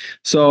 right?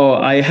 So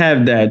I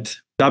have that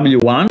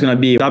W1 is going to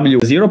be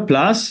W0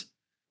 plus,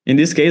 in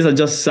this case, I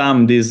just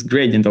sum this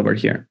gradient over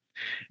here.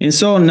 And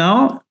so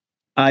now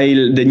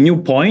the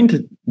new point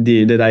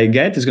that I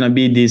get is going to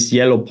be this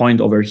yellow point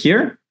over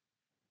here.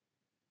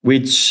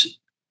 which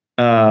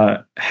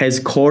has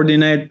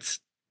coordinates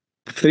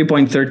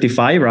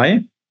 3.35,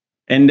 right?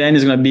 And then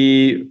it's going to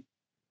be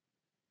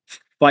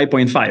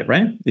 5.5,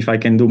 right? If I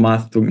can do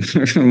math on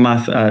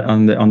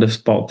the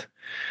spot,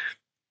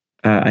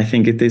 I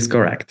think it is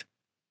correct.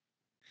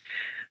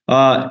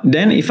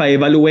 Then if I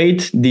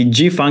evaluate the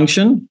G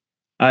function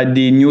at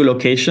the new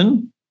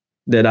location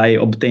that I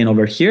obtain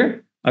over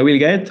here, I will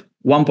get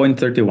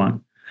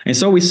 1.31. And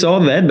so we saw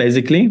that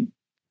basically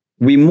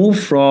we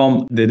move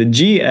from the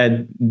G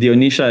at the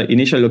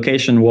initial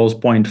location was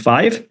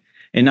 0.5,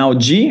 and now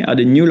G at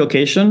the new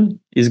location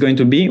is going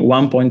to be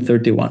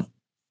 1.31.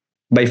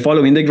 By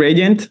following the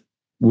gradient,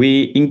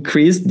 we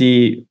increase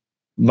the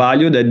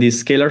value that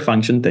this scalar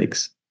function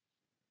takes.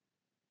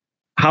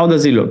 How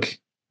does it look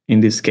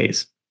in this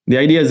case? The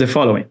idea is the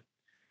following.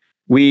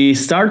 We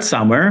start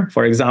somewhere,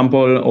 for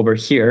example, over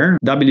here,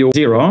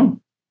 W0,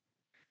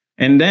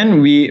 and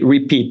then we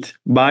repeat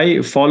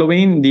by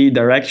following the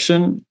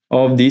direction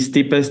of the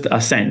steepest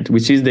ascent,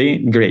 which is the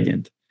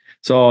gradient.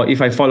 So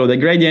if I follow the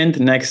gradient,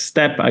 next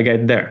step I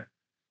get there.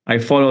 I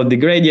follow the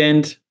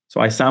gradient, so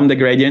I sum the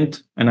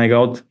gradient, and I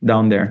got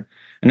down there.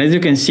 And as you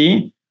can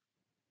see,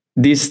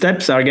 these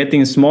steps are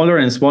getting smaller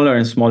and smaller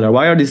and smaller.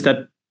 Why are these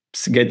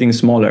steps getting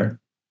smaller?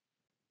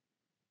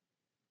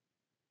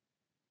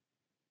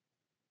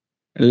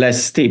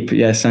 Less steep,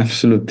 yes,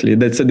 absolutely.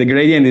 That's the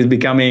gradient is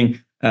becoming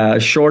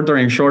shorter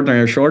and shorter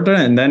and shorter,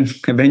 and then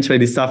eventually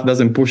the stuff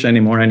doesn't push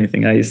anymore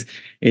anything.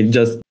 It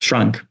just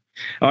shrunk.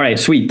 All right,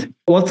 sweet.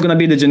 What's going to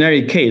be the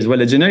generic case? Well,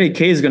 the generic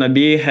case is going to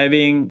be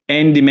having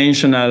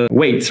n-dimensional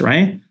weights,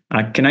 right?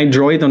 Can I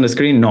draw it on the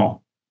screen?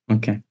 No.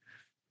 Okay.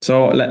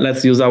 So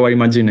let's use our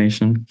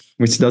imagination,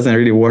 which doesn't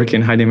really work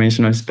in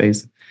high-dimensional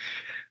space.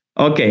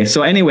 Okay,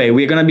 so anyway,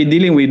 we're going to be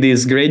dealing with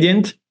this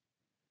gradient,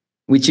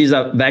 which is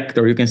a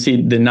vector. You can see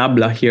the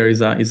nabla here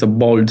is a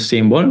bold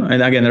symbol.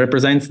 And again, it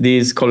represents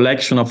this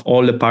collection of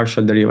all the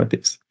partial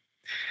derivatives.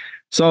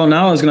 So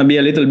now it's going to be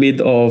a little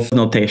bit of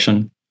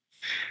notation.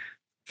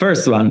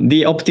 First one,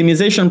 the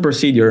optimization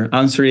procedure,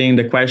 answering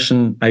the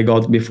question I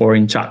got before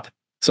in chat.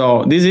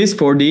 So this is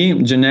for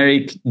the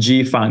generic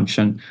G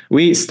function.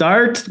 We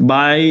start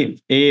by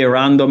a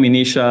random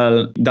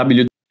initial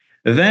W.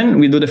 Then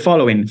we do the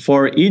following.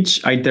 For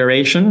each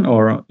iteration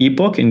or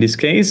epoch, in this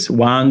case,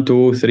 1,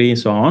 2, 3,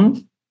 so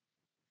on,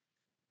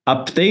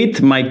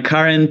 update my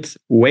current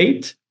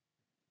weight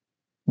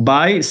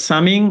by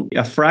summing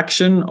a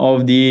fraction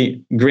of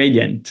the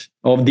gradient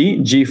of the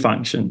G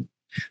function.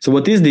 So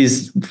what is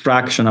this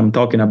fraction I'm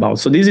talking about?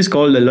 So this is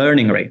called the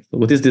learning rate. So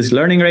what is this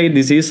learning rate?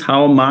 This is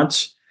how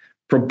much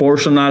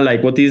proportional,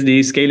 like what is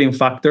the scaling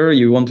factor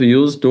you want to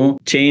use to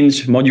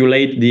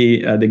modulate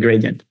the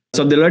gradient.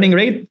 So the learning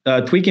rate,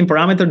 tweaking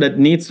parameter that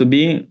needs to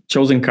be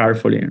chosen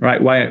carefully,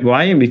 right?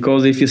 Why?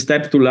 Because if you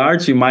step too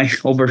large, you might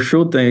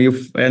overshoot and you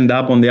end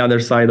up on the other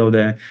side of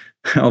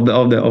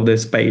the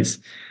space.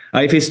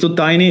 If it's too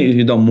tiny,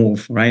 you don't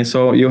move, right?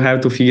 So you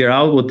have to figure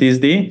out what is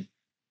the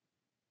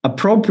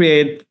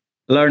appropriate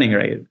learning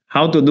rate.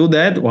 How to do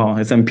that? Well,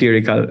 it's an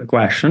empirical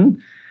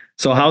question.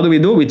 So how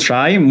do? We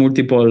try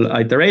multiple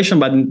iteration,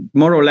 but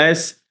more or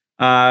less,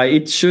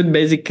 it should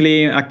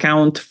basically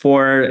account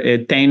for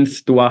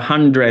 1/10 to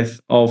 100th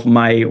of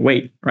my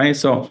weight, right?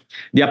 So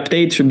the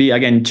update should be,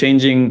 again,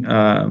 changing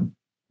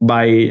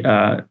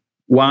by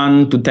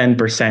 1 to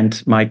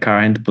 10% my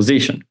current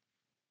position,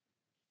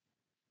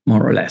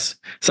 more or less.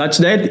 Such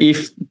that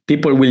if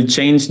people will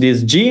change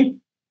this G,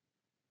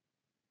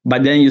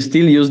 but then you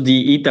still use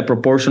the eta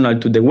proportional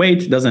to the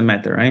weight, doesn't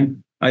matter, right?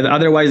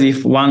 Otherwise,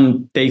 if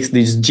one takes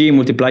this G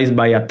multiplies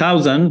by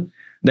 1,000,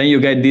 then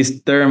you get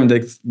this term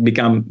that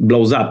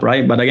blows up,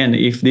 right? But again,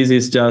 if this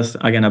is just,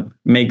 again,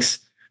 makes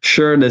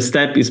sure the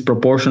step is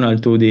proportional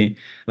to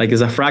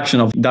is a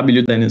fraction of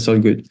W, then it's all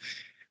good.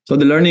 So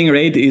the learning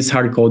rate is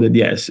hard-coded,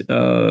 yes.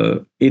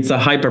 It's a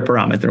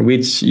hyperparameter,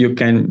 which you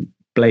can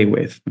play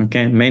with,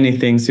 okay? Many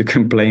things you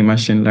can play in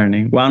machine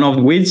learning, one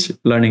of which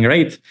learning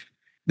rate.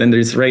 Then there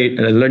is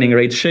learning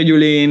rate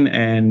scheduling,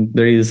 and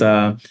there is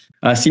a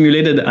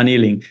simulated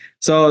annealing.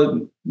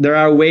 So there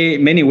are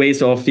many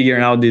ways of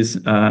figuring out these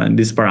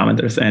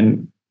parameters,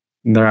 and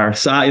there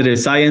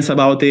is science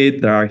about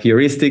it. There are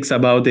heuristics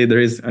about it. There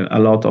is a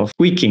lot of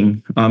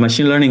tweaking.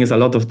 Machine learning is a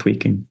lot of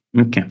tweaking.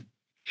 Okay.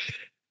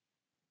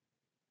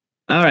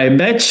 All right,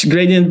 batch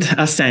gradient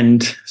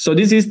ascent. So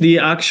this is the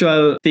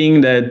actual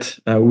thing that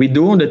we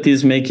do that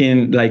is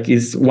making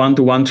is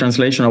one-to-one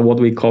translation of what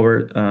we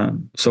covered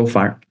so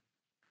far.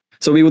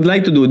 So we would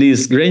like to do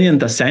this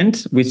gradient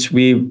ascent, which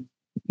we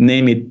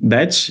name it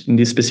batch in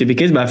this specific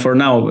case, but for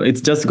now,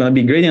 it's just going to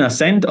be gradient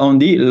ascent on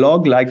the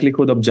log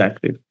likelihood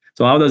objective.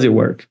 So how does it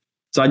work?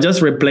 So I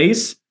just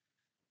replace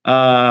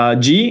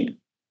G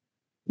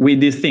with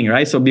this thing,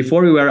 right? So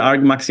before we were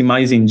arg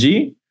maximizing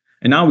G,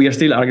 and now we are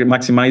still arg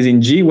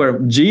maximizing G, where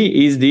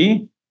G is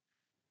the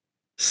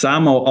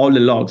sum of all the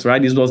logs,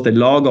 right? This was the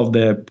log of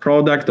the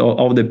product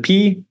of the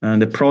P,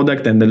 and the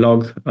product and the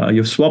log,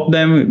 you swap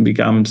them, it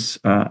becomes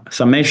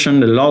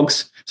summation, the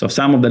logs, so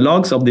sum of the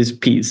logs of these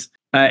Ps.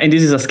 And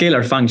this is a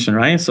scalar function,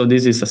 right? So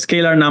this is a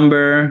scalar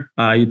number.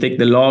 You take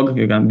the log,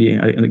 you're going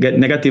to get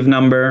negative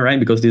number, right?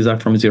 Because these are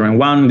from 0 and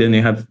 1. Then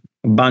you have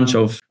a bunch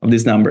of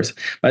these numbers.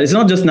 But it's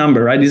not just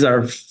number, right? These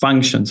are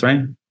functions,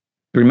 right?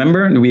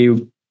 Remember,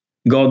 we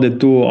got the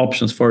two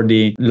options for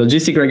the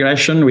logistic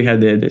regression. We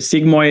had the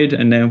sigmoid,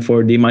 and then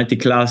for the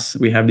multi-class,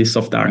 we have the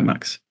soft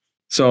argmax.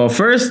 So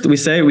first, we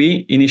say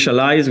we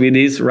initialize with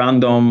this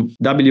random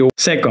W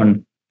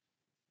second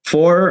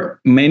for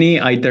many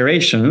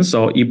iterations,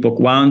 so epoch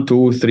 1,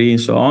 2, 3,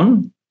 and so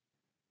on.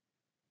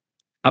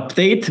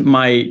 Update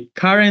my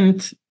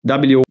current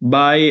W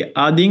by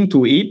adding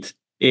to it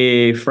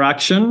a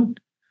fraction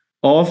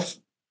of,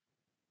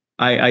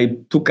 I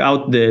took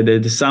out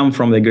the sum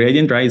from the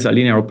gradient, right? It's a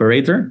linear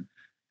operator.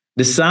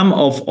 The sum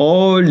of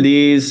all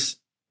these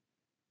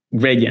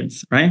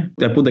gradients, right?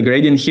 I put the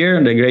gradient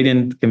here. The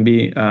gradient can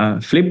be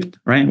flipped,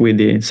 right? With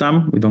the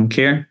sum, we don't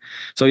care.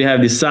 So you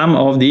have the sum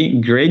of the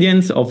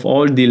gradients of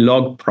all the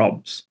log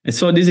probes. And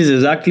so this is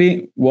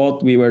exactly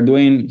what we were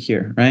doing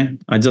here, right?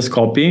 I just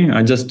copy,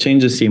 I just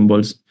change the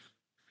symbols.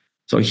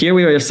 So here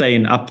we are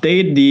saying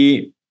update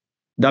the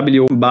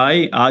W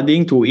by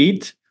adding to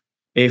it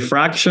a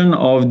fraction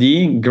of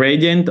the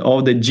gradient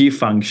of the G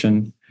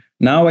function.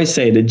 Now I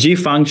say the G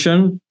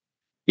function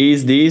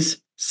is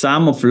this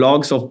sum of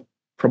logs of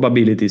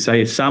probabilities,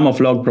 right? Sum of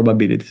log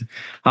probabilities.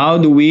 How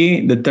do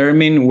we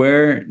determine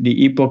where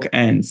the epoch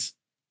ends?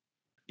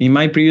 In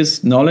my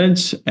previous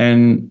knowledge,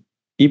 an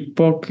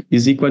epoch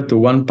is equal to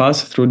one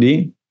pass through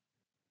the...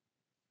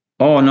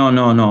 Oh,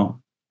 no.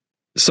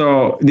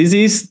 So this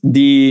is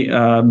the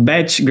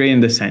batch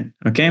gradient descent,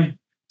 okay?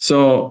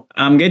 So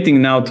I'm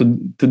getting now to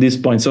this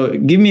point. So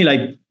give me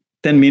like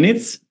 10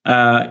 minutes.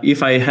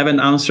 If I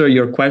haven't answered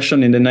your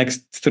question in the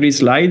next 3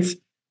 slides,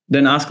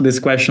 then ask this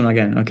question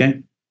again,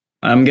 okay?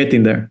 I'm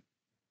getting there.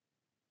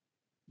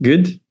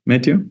 Good,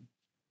 Matthew?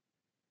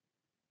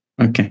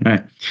 Okay, all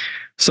right.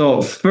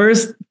 So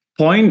first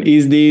point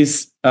is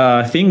this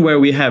thing where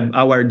we have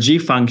our G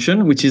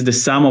function, which is the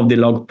sum of the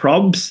log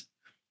probes.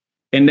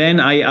 And then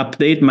I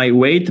update my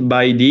weight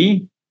by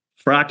the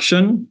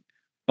fraction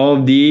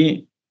of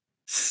the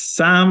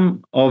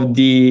sum of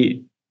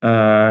the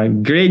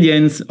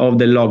gradients of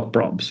the log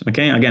probes.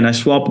 Okay, again, I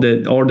swap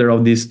the order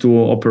of these two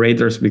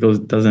operators because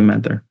it doesn't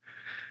matter.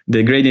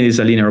 The gradient is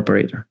a linear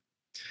operator.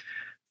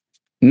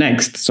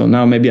 Next, so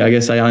now maybe I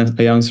guess I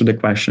answered the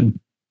question.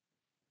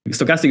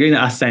 Stochastic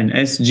gradient ascent,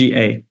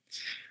 SGA.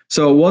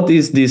 So what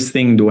is this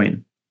thing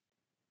doing?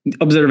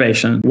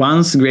 Observation.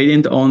 Once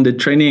gradient on the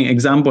training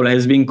example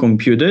has been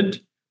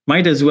computed,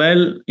 might as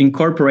well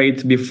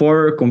incorporate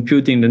before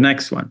computing the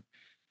next one.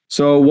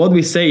 So what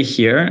we say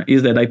here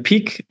is that I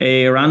pick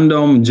a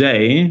random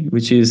J,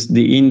 which is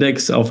the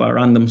index of a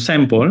random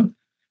sample,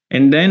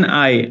 and then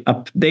I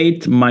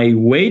update my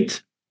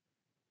weight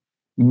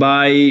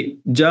by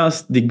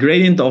just the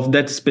gradient of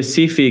that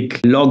specific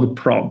log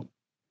probe,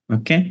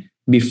 okay?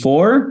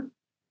 Before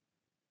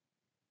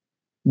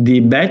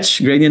the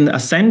batch gradient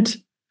ascent,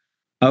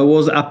 I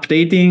was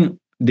updating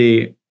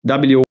the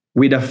W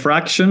with a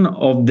fraction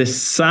of the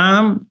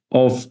sum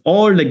of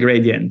all the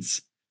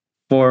gradients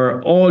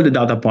for all the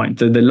data points,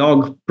 the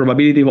log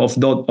probability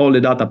of all the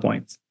data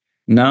points.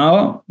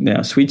 Now,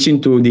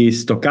 switching to the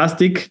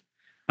stochastic,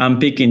 I'm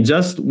picking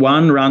just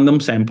one random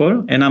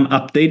sample and I'm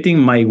updating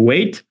my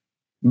weight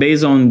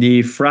based on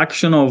the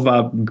fraction of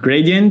a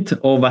gradient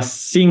of a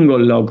single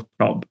log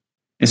probe.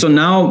 And so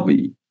now,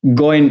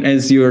 going,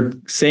 as you're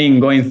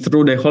saying, going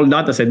through the whole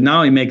data set,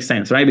 now it makes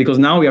sense, right? Because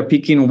now we are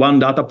picking one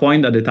data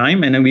point at a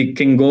time, and then we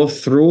can go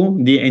through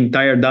the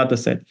entire data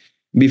set.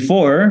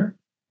 Before,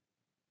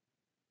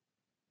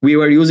 we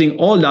were using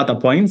all data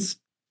points,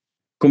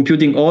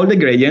 computing all the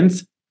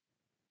gradients,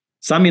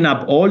 summing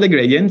up all the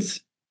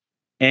gradients,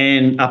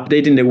 and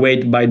updating the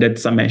weight by that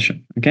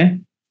summation, okay?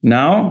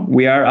 Now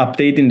we are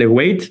updating the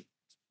weight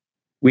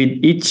with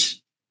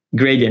each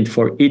gradient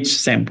for each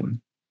sample.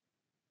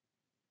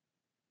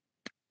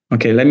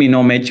 Okay, let me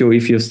know, Matthew,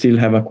 if you still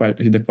have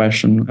the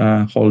question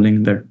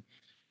holding there.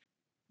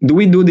 Do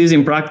we do this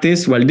in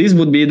practice? Well, this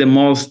would be the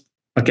most,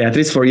 okay, at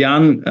least for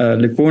Jan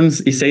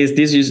LeCourne, he says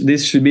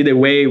this should be the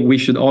way we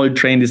should all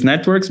train these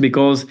networks,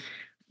 because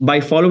by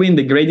following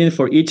the gradient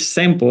for each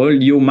sample,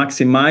 you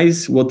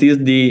maximize what is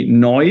the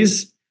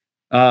noise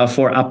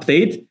for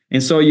update.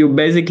 And so you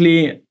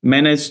basically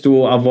manage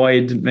to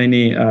avoid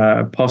many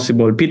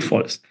possible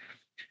pitfalls.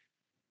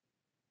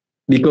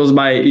 Because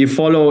you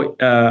follow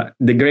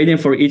the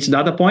gradient for each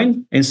data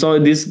point, and so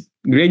this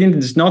gradient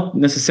is not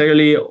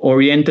necessarily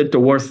oriented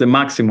towards the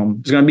maximum.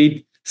 It's going to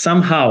be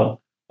somehow,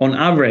 on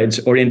average,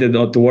 oriented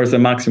towards the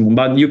maximum.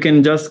 But you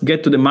can just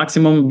get to the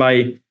maximum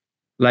by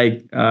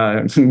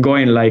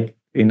going like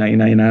in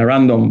a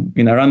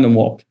random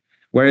walk.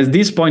 Whereas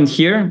this point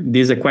here,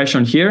 this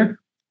equation here,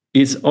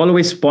 is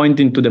always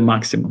pointing to the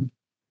maximum.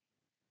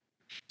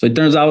 So it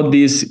turns out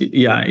this,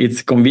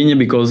 it's convenient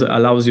because it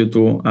allows you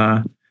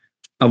to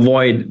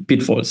avoid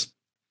pitfalls.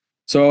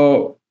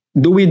 So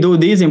do we do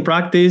this in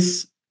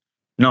practice?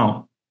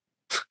 No.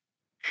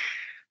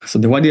 So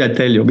what did I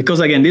tell you? Because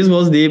again, this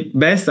was the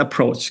best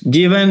approach,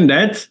 given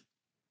that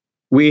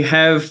we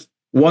have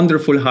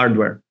wonderful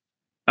hardware.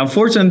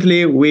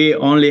 Unfortunately, we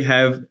only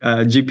have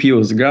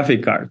GPUs,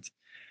 graphic cards.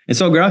 And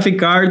so graphic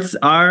cards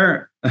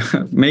are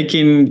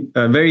making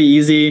very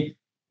easy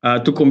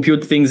to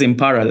compute things in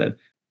parallel.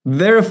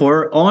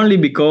 Therefore, only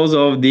because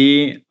of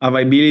the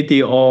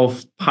availability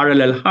of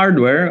parallel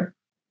hardware,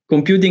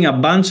 computing a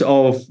bunch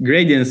of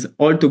gradients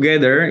all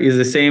together is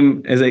the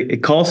same as a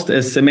cost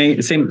as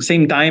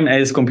same time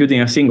as computing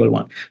a single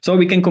one. So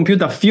we can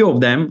compute a few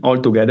of them all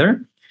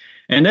together.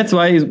 And that's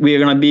why we're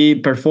going to be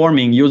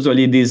performing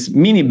usually this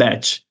mini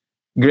batch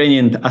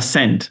gradient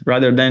ascent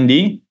rather than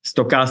the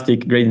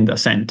stochastic gradient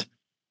ascent.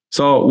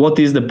 So what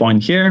is the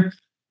point here?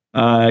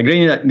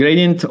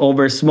 Gradient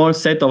over small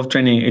set of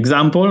training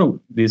example,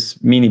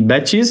 these mini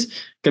batches,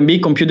 can be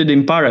computed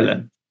in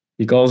parallel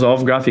because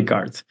of graphic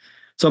cards.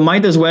 So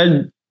might as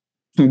well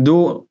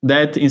do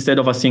that instead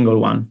of a single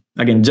one,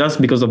 again,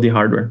 just because of the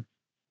hardware.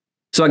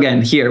 So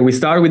again, here we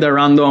start with a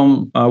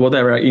random,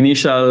 whatever,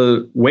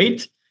 initial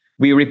weight.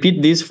 We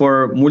repeat this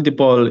for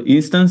multiple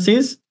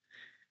instances.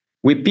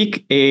 We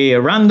pick a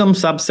random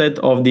subset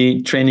of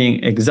the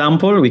training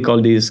example. We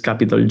call this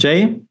capital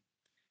J.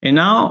 And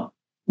now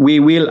we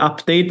will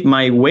update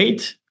my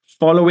weight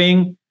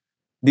following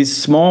this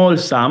small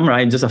sum,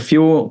 right? Just a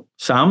few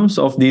sums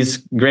of these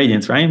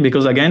gradients, right?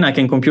 Because again, I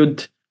can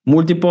compute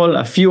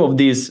a few of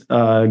these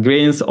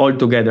gradients all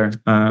together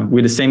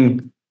with the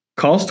same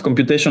cost,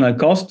 computational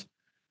cost,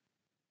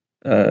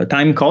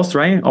 time cost,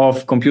 right?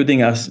 Of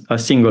computing a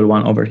single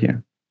one over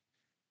here.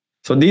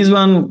 So this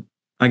one,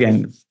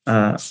 again,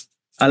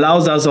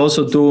 allows us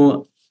also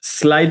to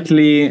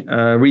slightly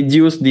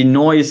reduce the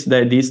noise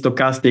that the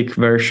stochastic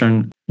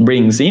version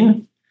brings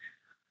in.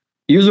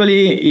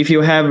 Usually, if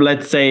you have,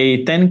 let's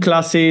say, 10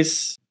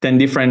 classes, 10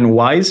 different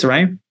Ys,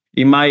 right?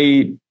 It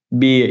might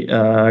be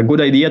a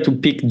good idea to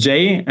pick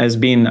J as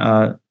being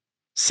a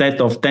set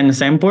of 10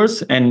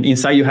 samples, and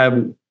inside you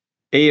have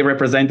a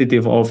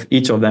representative of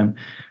each of them,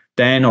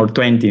 10 or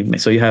 20.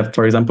 So you have,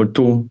 for example,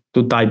 two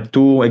type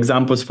 2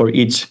 examples for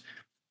each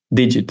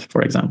digit,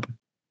 for example.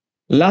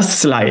 Last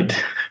slide.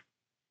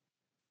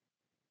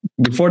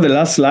 Before the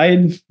last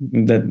slide,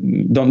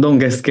 don't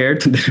get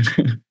scared.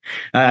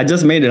 I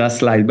just made the last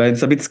slide, but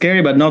it's a bit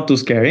scary, but not too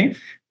scary.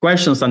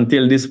 Questions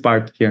until this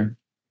part here.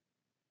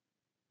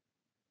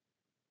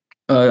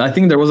 I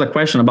think there was a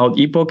question about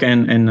epoch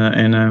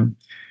and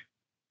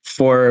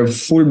for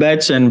full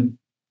batch and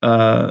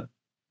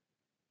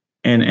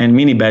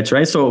mini batch,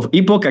 right? So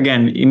epoch,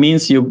 again, it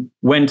means you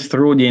went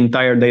through the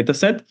entire data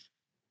set.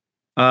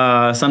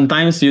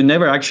 Sometimes you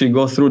never actually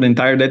go through the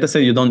entire data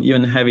set. You don't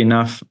even have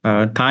enough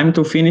time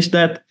to finish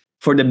that.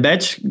 For the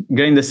batch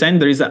gradient descent,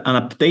 there is an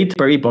update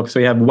per epoch. So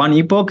you have one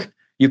epoch,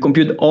 you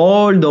compute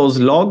all those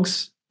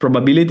logs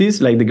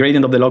probabilities, like the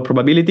gradient of the log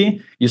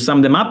probability, you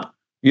sum them up,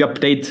 you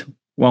update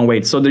one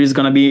weight. So there is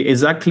going to be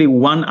exactly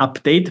one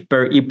update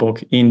per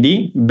epoch in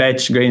the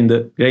batch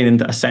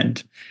gradient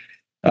ascent.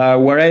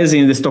 Whereas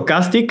in the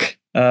stochastic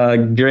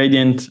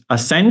gradient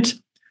ascent,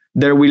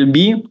 there will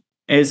be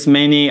as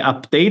many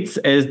updates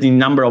as the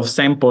number of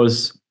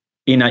samples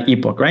in an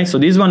epoch, right? So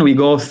this one, we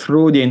go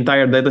through the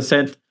entire data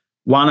set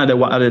one at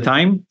a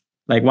time,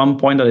 like 1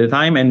 point at a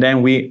time, and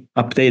then we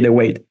update the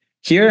weight.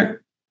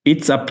 Here,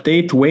 it's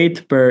update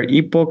weight per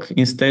epoch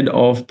instead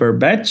of per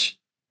batch.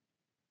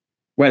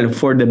 Well,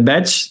 for the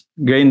batch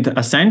gradient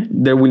ascent,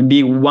 there will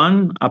be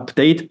one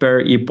update per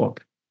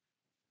epoch.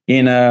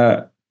 In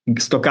a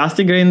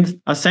stochastic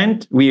gradient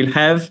ascent, we'll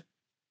have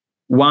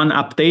one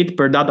update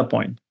per data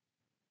point.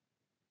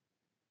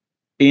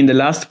 In the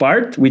last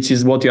part, which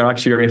is what you're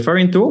actually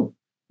referring to,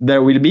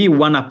 there will be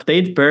one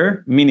update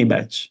per mini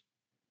batch.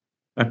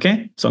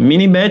 Okay, so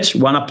mini batch,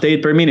 one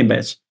update per mini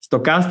batch.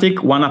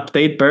 Stochastic, one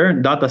update per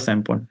data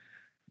sample.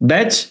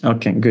 Batch,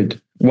 okay,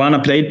 good. One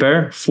update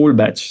per full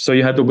batch. So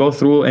you have to go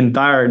through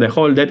the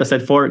whole data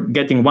set for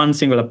getting one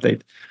single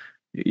update.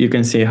 You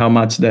can see how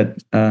much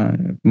that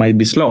might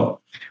be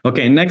slow.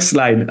 Okay, next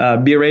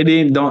slide. Be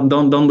ready.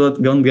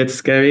 Don't get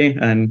scary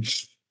and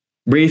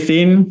breathe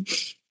in,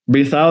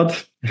 breathe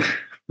out.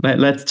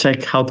 Let's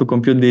check how to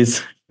compute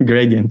this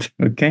gradient,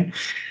 okay?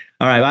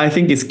 All right, I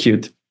think it's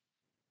cute.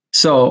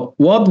 So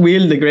what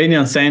will the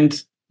gradient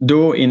ascent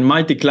do in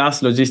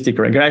multi-class logistic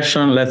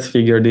regression? Let's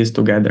figure this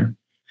together.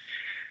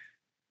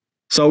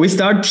 So we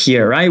start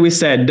here, right? We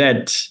said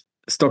that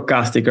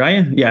stochastic,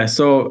 right? Yeah,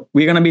 so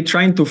we're going to be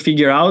trying to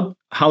figure out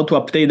how to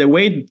update the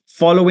weight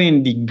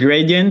following the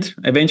gradient.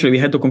 Eventually, we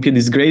had to compute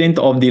this gradient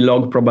of the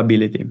log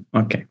probability.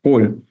 Okay,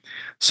 cool.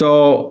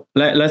 So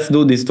let's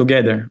do this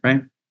together,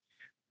 right?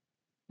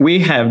 We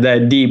have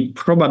that the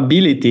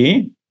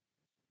probability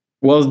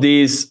was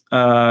this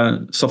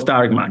soft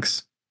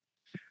argmax,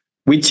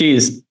 which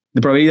is the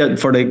probability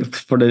for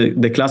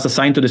the class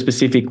assigned to the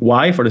specific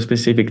y for the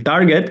specific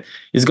target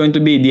is going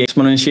to be the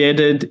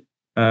exponentiated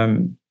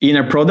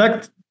inner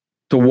product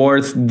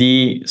towards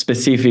the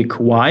specific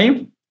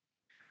y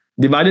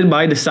divided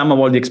by the sum of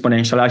all the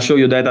exponential. I'll show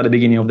you that at the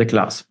beginning of the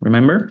class.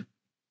 Remember?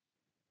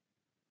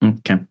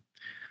 Okay.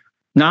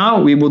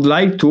 Now we would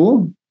like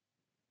to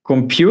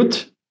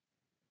compute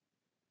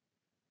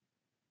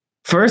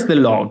first the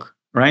log,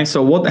 right?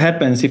 So what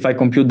happens if I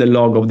compute the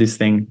log of this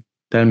thing?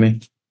 Tell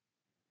me.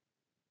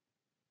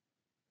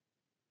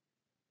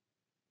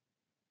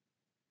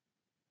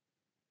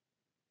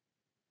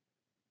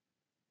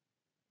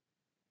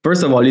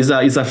 First of all,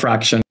 it's a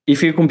fraction.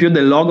 If you compute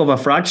the log of a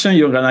fraction,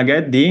 you're gonna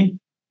get the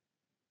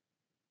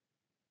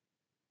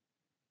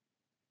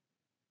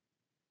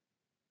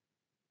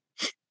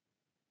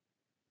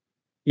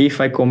if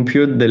I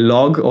compute the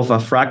log of a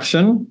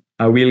fraction,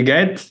 I will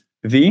get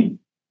the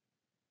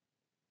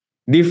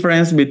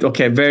difference between,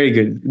 okay, very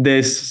good.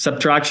 The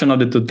subtraction of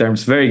the two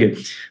terms, very good.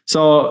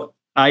 So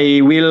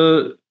I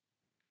will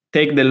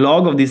take the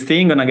log of this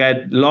thing, and I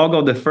get log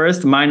of the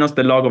first minus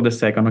the log of the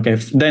second. Okay,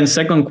 then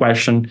second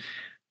question,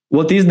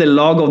 what is the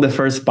log of the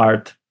first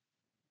part?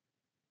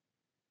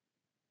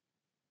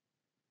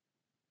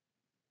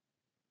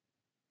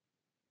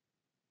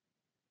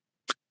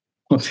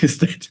 What is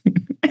that?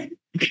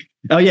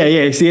 Oh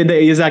yeah. See,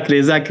 exactly.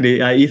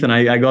 Ethan,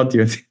 I got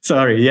you.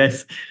 Sorry.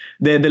 Yes,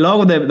 the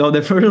log of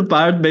the first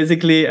part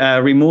basically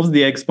removes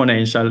the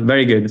exponential.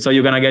 Very good. So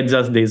you're gonna get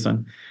just this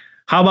one.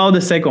 How about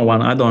the second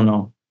one? I don't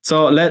know.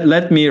 So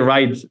let me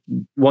write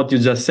what you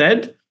just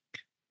said.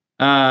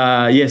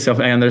 Yes,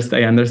 I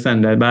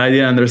understand that, but I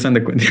didn't understand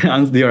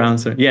your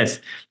answer. Yes.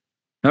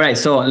 All right,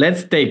 so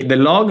let's take the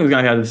log. We're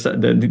going to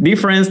have the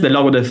difference. The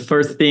log of the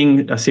first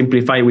thing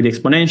simplify with the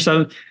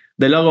exponential.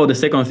 The log of the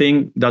second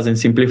thing doesn't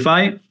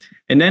simplify.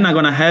 And then I'm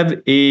going to have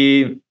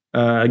a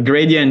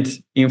gradient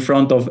in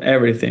front of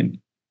everything.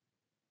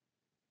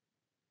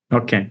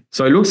 Okay,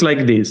 so it looks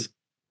like this.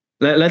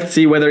 Let's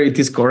see whether it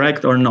is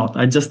correct or not.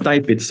 I just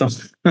type it, so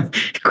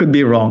it could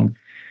be wrong.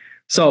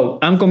 So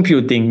I'm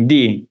computing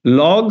the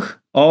log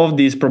of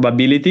this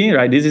probability,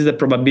 right? This is the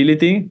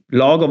probability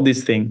log of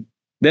this thing.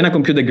 Then I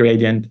compute the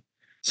gradient.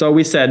 So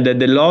we said that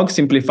the log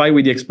simplify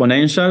with the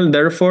exponential,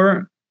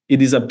 therefore it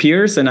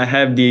disappears, and I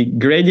have the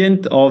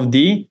gradient of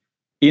the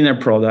inner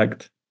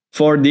product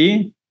for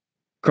the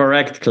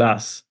correct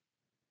class.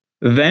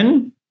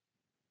 Then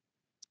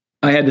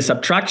I had the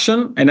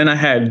subtraction, and then I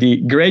had the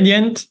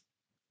gradient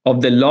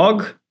of the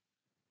log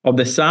of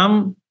the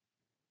sum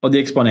of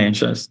the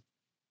exponentials.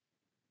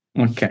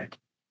 Okay.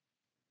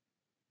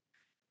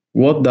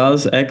 What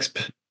does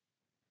exp?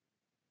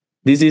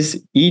 This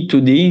is e to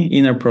the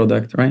inner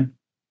product, right?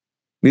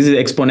 This is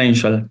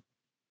exponential.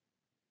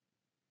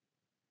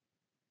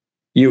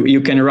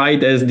 You can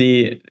write as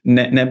the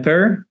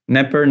Neper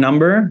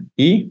number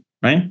e,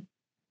 right?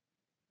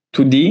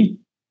 To the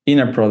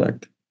inner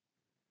product.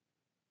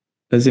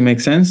 Does it make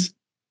sense?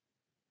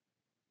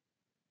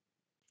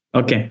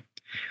 Okay.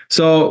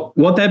 So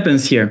what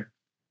happens here?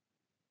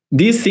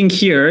 This thing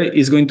here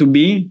is going to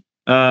be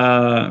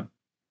the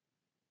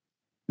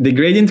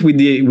gradient with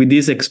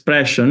this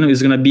expression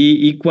is going to be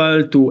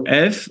equal to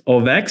f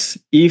of x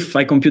if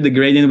I compute the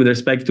gradient with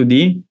respect to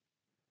the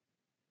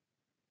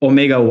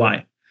omega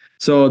y.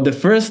 So the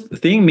first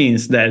thing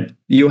means that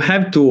you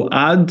have to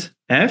add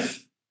f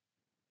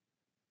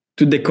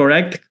to the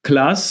correct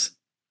class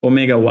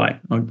omega y.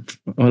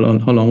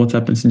 Hold on, what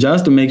happens?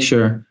 Just to make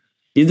sure,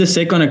 is the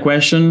second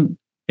equation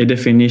a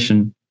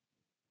definition?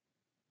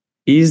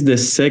 Is the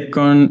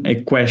second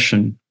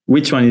equation,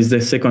 which one is the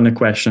second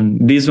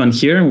equation? This one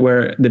here,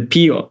 where the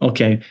p,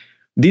 okay.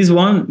 This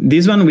one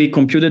we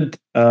computed,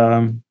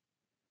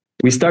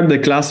 we start the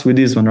class with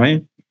this one,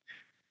 right?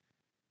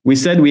 We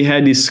said we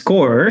had these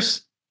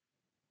scores,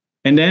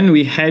 and then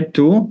we had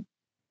to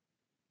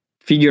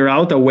figure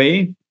out a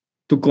way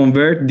to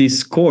convert these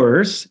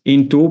scores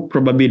into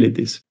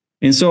probabilities.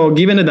 And so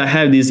given that I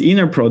have these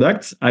inner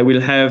products, I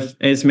will have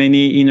as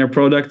many inner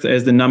products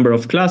as the number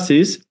of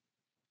classes.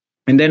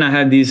 And then I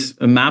have this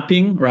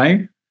mapping,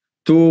 right,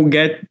 to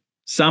get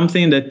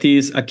something that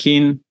is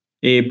akin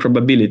a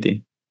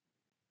probability.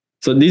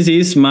 So this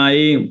is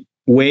my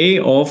way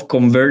of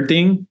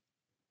converting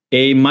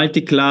a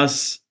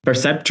multi-class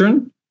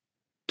perceptron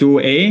to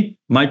a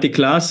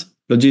multi-class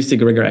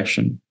logistic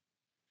regression.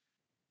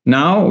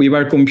 Now we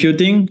are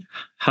computing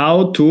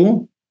how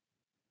to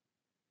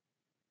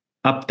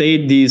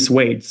update these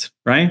weights,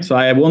 right? So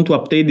I want to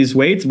update these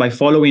weights by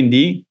following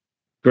the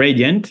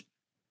gradient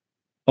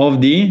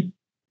of the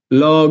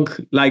log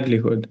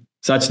likelihood,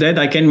 such that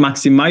I can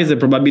maximize the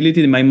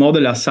probability that my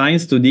model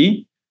assigns to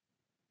the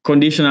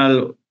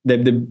conditional,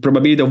 the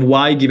probability of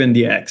y given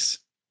the x.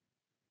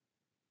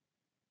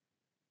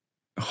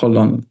 Hold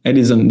on,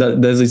 Edison,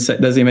 does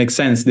it make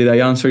sense? Did I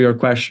answer your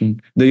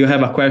question? Do you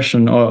have a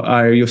question, or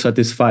are you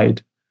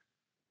satisfied?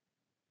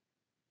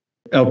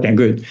 Okay,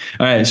 good.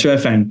 All right, sure,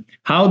 fine.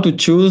 How to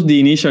choose the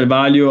initial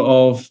value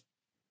of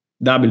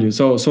W?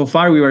 So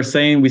far we were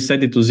saying we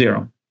set it to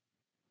 0.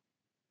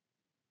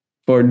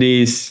 For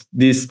this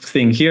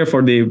thing here,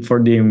 for the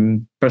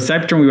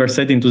perceptron, we were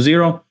setting to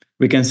 0.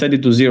 We can set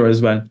it to 0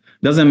 as well.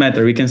 Doesn't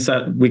matter. We can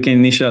start with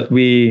 0.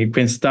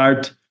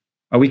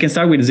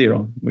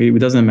 It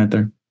doesn't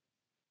matter.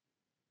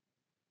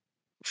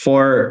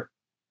 For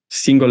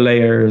single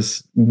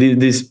layers,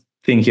 this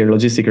thing here,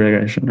 logistic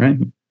regression, right?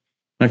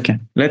 Okay,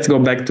 let's go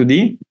back to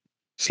the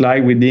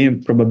slide with the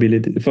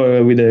probability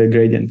with the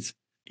gradients.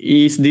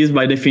 Is this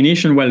by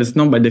definition? Well, it's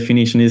not by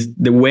definition. It's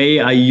the way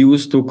I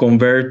use to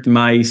convert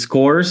my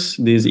scores,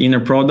 these inner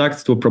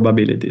products, to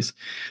probabilities.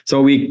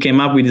 So we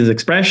came up with this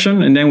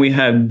expression, and then we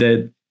have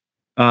that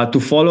to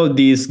follow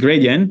this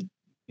gradient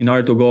in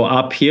order to go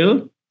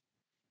uphill,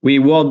 we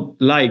would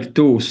like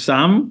to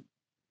sum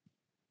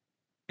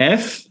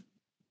F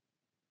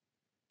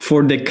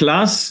for the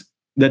class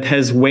that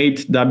has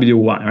weight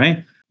W1,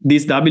 right?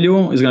 This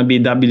W is going to be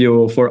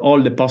W for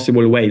all the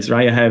possible ways,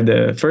 right? I have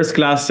the first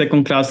class,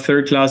 second class,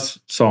 third class,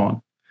 so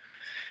on.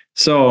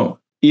 So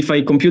if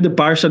I compute the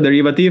partial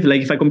derivative,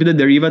 like if I compute the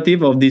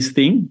derivative of this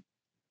thing,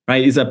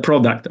 right, is a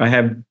product. I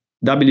have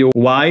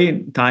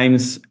WY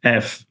times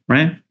F,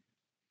 right?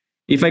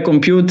 If I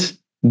compute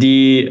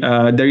the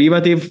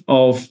derivative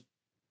of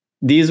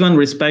this one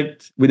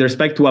with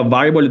respect to a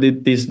variable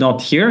that is not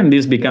here, and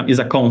this is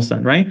a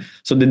constant, right?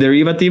 So the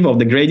derivative of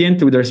the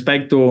gradient with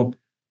respect to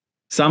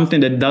something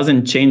that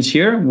doesn't change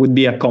here would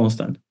be a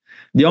constant.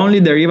 The only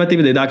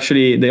derivative that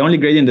the only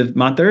gradient that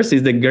matters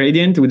is the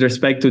gradient with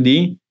respect to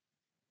the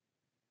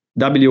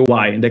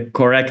WY, the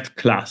correct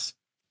class.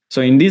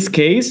 So in this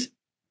case,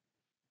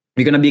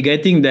 we're going to be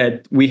getting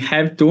that we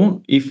have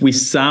to, if we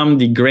sum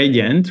the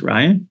gradient,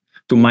 right,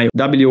 to my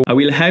W, I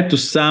will have to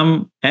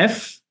sum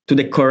F to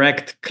the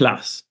correct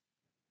class.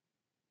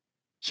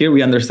 Here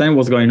we understand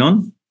what's going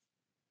on.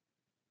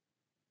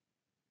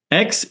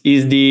 X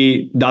is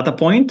the data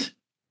point.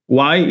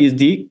 Y is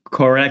the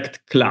correct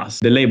class,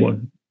 the label,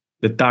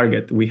 the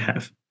target we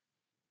have.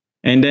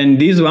 And then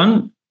this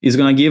one is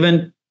going to be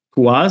given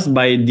to us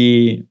by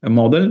the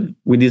model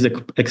with this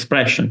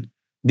expression.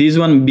 This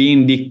one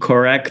being the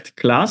correct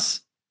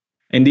class,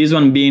 and this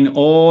one being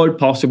all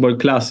possible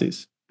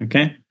classes,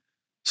 okay?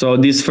 So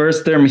this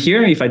first term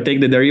here, if I take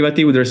the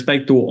derivative with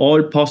respect to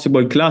all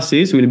possible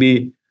classes, will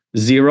be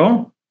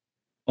 0.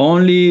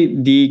 Only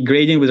the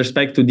gradient with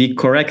respect to the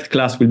correct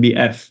class will be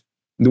F.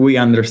 Do we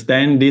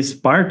understand this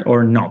part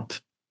or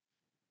not?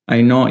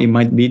 I know it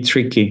might be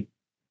tricky.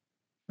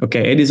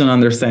 Okay, Edison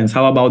understands.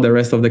 How about the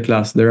rest of the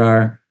class? There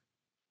are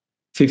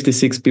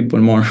 56 people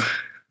more.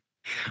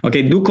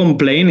 Okay, do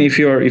complain if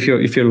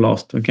you're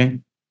lost. Okay.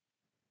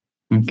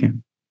 Okay.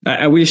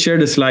 I will share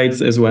the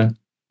slides as well.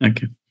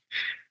 Okay.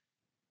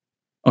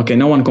 Okay,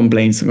 no one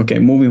complains. Okay,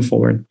 moving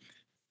forward.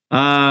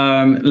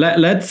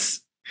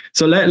 Let's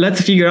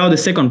figure out the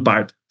second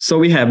part. So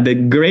we have the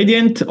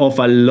gradient of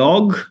a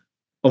log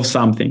of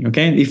something.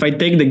 Okay, if I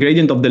take the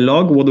gradient of the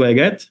log, what do I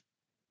get?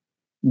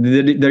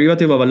 The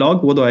derivative of a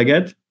log, what do I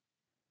get?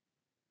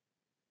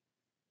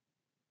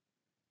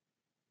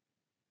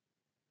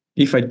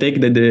 If I take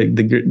the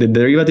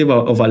derivative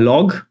of a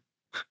log,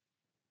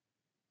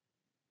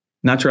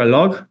 natural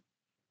log,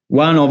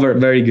 1 over,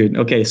 very good.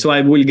 Okay, so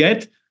I will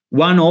get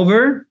 1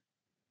 over,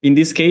 in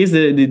this case,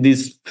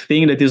 this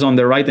thing that is on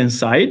the right-hand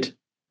side,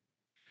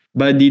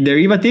 but the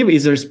derivative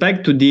is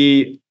respect to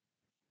the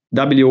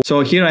W.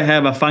 So here I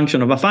have a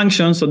function of a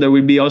function, so there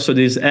will be also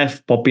this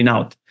F popping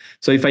out.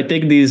 So if I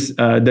take this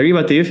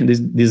derivative,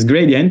 this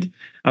gradient,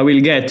 I will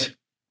get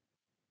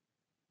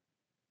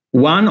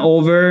 1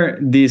 over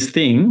this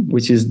thing,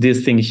 which is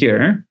this thing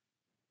here.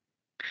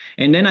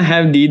 And then I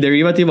have the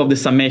derivative of the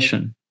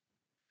summation.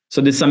 So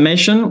the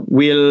summation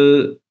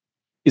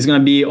is going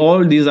to be,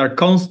 all these are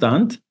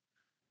constant.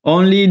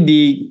 Only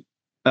the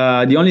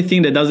only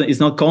thing that is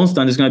not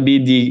constant is going to be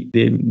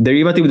the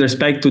derivative with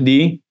respect to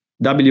the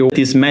W that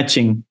is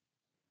matching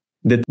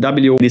the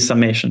W, this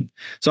summation.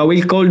 So I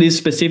will call this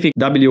specific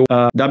W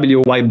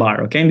Y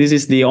bar. Okay, and this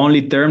is the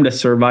only term that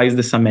survives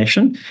the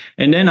summation.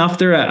 And then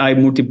after I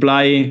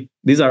multiply,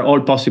 these are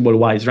all possible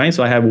Y's, right?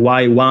 So I have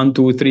Y 1,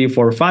 2, 3,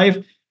 4,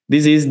 5.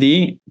 This is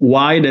the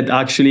Y that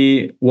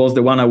actually was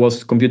the one I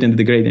was computing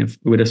the gradient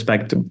with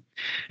respect to.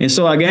 And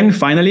so again,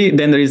 finally,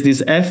 then there is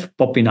this F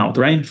popping out,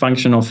 right?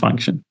 Function of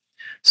function.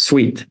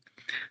 Sweet.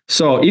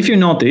 So if you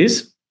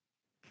notice,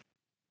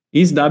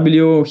 is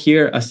W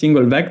here a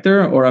single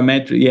vector or a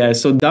metric? Yeah,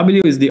 so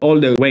W is all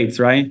the weights,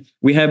 right?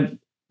 We have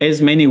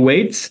as many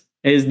weights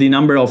as the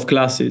number of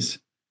classes.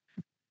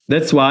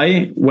 That's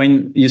why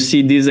when you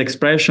see this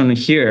expression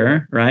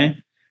here, right?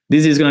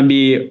 This is going to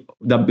be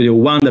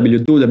W1,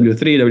 W2,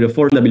 W3,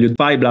 W4,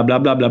 W5, blah, blah,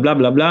 blah, blah, blah,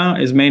 blah, blah,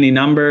 as many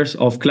numbers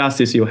of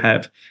classes you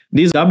have.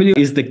 This W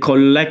is the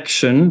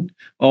collection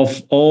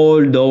of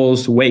all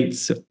those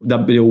weights,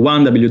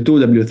 W1, W2,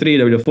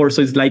 W3, W4.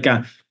 So it's like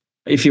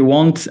if you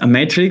want a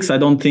matrix, I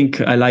don't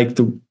think I like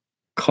to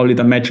call it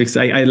a matrix.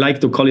 I like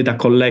to call it a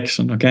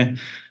collection, okay?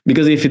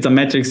 Because if it's a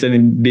matrix,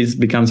 then this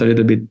becomes a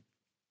little bit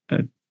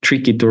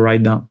tricky to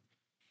write down.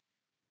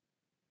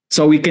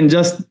 So we can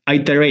just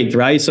iterate,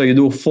 right? So you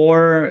do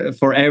 4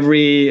 for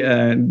every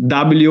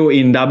W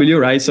in W,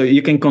 right? So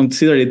you can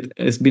consider it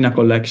as being a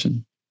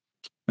collection.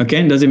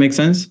 Okay, does it make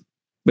sense?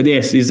 But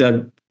yes,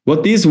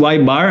 what is Y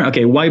bar?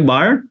 Okay, Y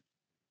bar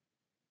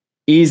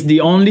is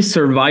the only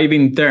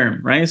surviving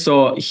term, right?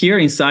 So here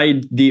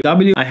inside the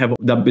W, I have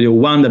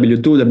W1,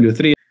 W2,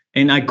 W3,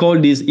 and I call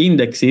these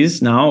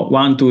indexes now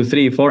 1, 2,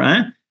 3,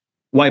 4,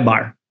 Y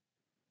bar.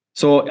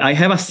 So I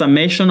have a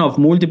summation of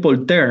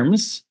multiple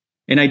terms,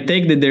 and I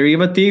take the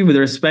derivative with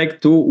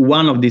respect to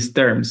one of these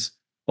terms.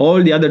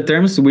 All the other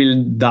terms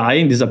will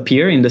die,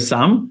 disappear in the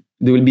sum.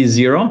 They will be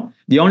zero.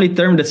 The only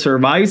term that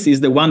survives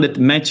is the one that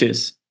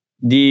matches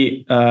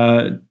the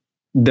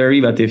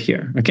derivative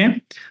here.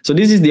 Okay, so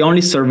this is the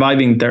only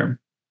surviving term.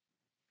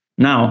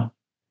 Now,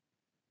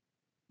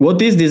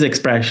 what is this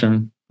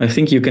expression? I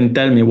think you can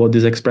tell me what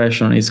this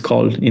expression is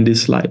called in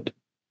this slide.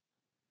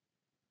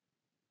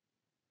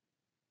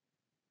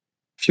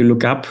 If you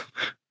look up,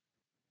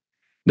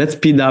 that's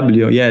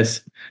PW.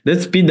 Yes,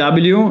 that's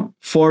PW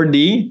for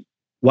the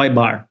Y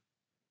bar.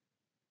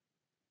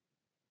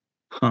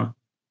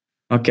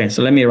 Okay,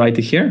 so let me write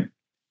it here.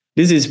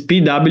 This is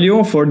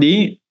PW for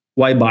the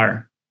Y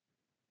bar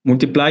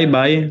multiplied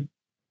by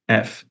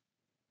F.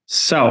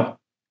 So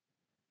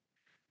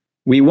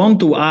we want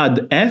to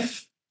add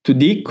F to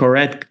the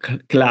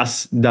correct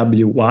class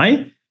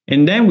WY,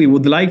 and then we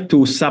would like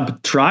to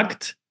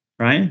subtract,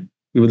 right?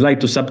 We would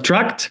like to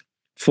subtract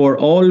for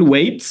all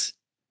weights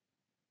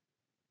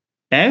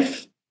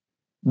F,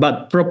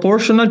 but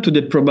proportional to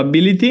the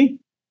probability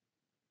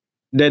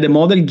that the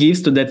model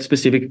gives to that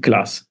specific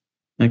class.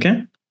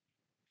 Okay?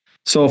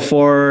 So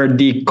for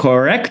the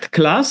correct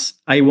class,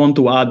 I want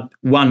to add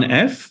one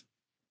F,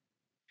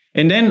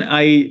 and then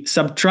I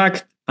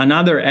subtract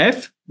another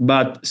F,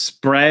 but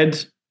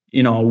spread,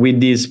 with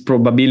this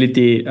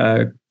probability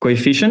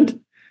coefficient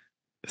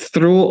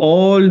through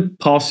all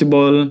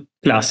possible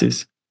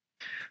classes.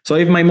 So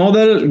if my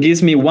model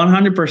gives me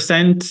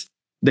 100%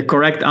 the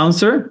correct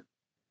answer,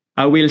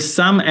 I will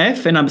sum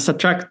F and I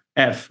subtract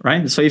F,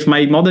 right? So if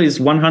my model is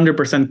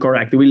 100%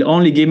 correct, it will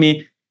only give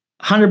me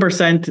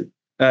 100%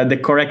 the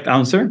correct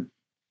answer.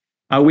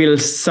 I will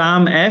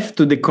sum F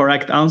to the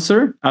correct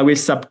answer. I will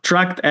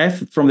subtract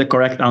F from the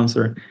correct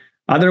answer.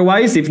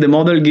 Otherwise, if the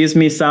model gives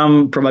me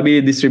some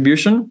probability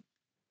distribution,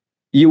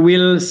 you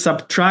will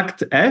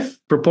subtract F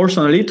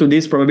proportionally to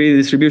this probability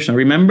distribution.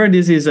 Remember,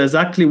 this is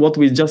exactly what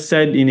we just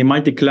said in the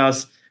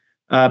multi-class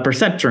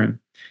perceptron.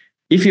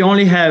 If you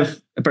only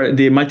have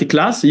the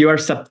multi-class, you are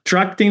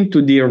subtracting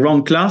to the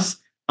wrong class,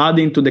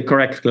 adding to the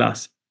correct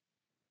class.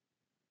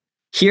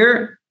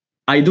 Here,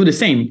 I do the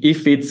same.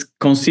 If it's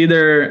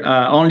considered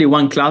only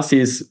one class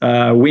is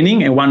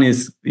winning and one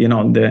is,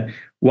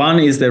 one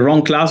is the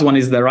wrong class, one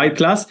is the right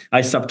class,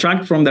 I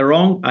subtract from the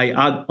wrong, I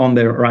add on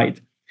the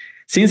right.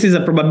 Since it's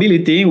a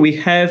probability, we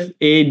have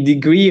a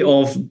degree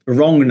of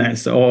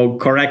wrongness or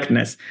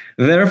correctness.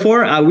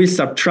 Therefore, I will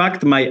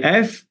subtract my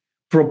F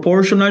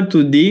proportional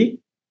to the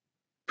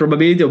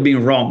probability of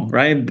being wrong,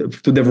 right?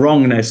 To the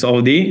wrongness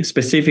of the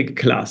specific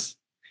class.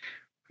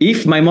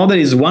 If my model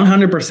is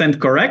 100%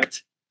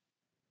 correct,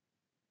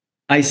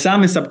 I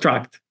sum and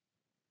subtract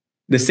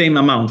the same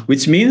amount,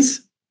 which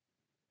means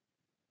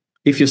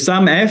if you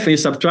sum F and you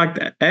subtract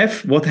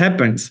F, what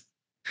happens?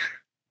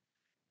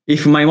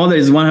 If my model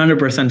is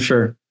 100%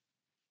 sure.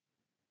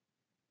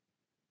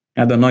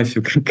 I don't know if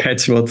you can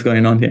catch what's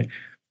going on here.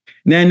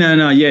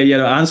 No.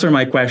 Yeah. Answer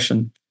my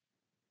question.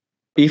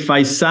 If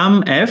I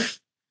sum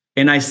F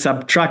and I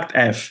subtract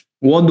F,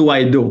 what do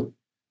I do?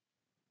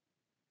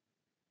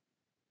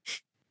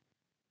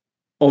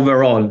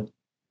 Overall.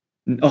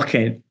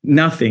 Okay,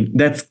 nothing.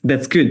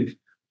 That's good.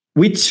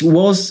 Which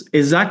was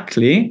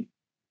exactly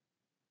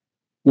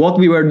what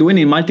we were doing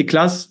in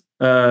multi-class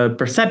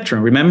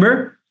perceptron.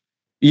 Remember?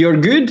 You're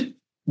good,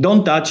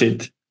 don't touch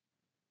it,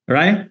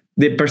 right?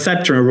 The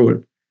perceptron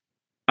rule.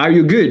 Are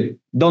you good?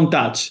 Don't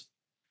touch.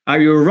 Are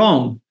you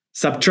wrong?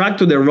 Subtract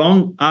to the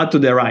wrong, add to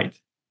the right,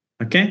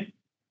 okay?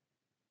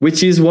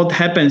 Which is what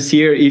happens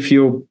here if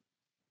you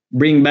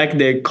bring back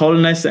the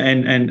coldness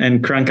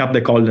and crank up the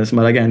coldness,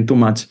 but again, too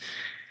much.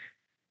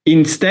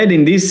 Instead,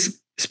 in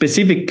this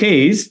specific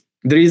case,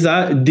 there is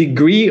a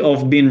degree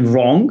of being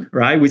wrong,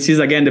 right? Which is,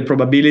 again, the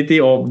probability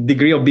or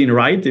degree of being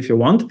right, if you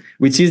want,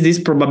 which is this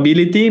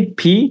probability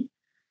P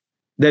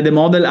that the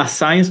model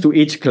assigns to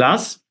each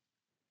class.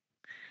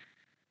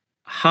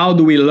 How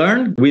do we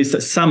learn? We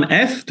sum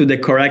F to the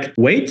correct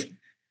weight,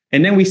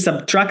 and then we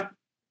subtract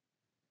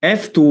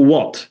F to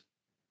what?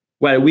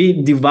 Well,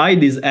 we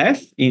divide this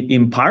F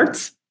in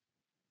parts,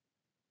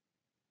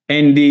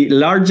 and the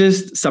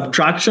largest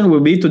subtraction will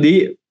be to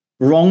the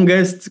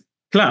wrongest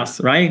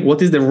class, right?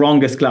 What is the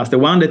wrongest class? The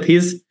one that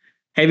is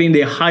having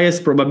the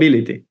highest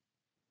probability.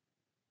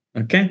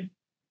 Okay?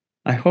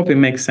 I hope it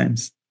makes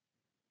sense.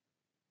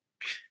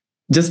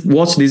 Just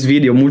watch this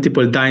video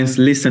multiple times,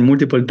 listen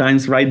multiple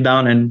times, write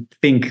down and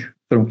think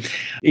through.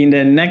 In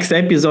the next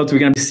episode, we're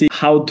going to see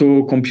how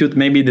to compute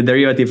maybe the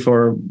derivative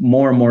for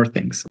more and more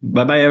things.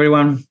 Bye-bye,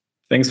 everyone.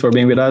 Thanks for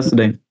being with us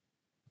today.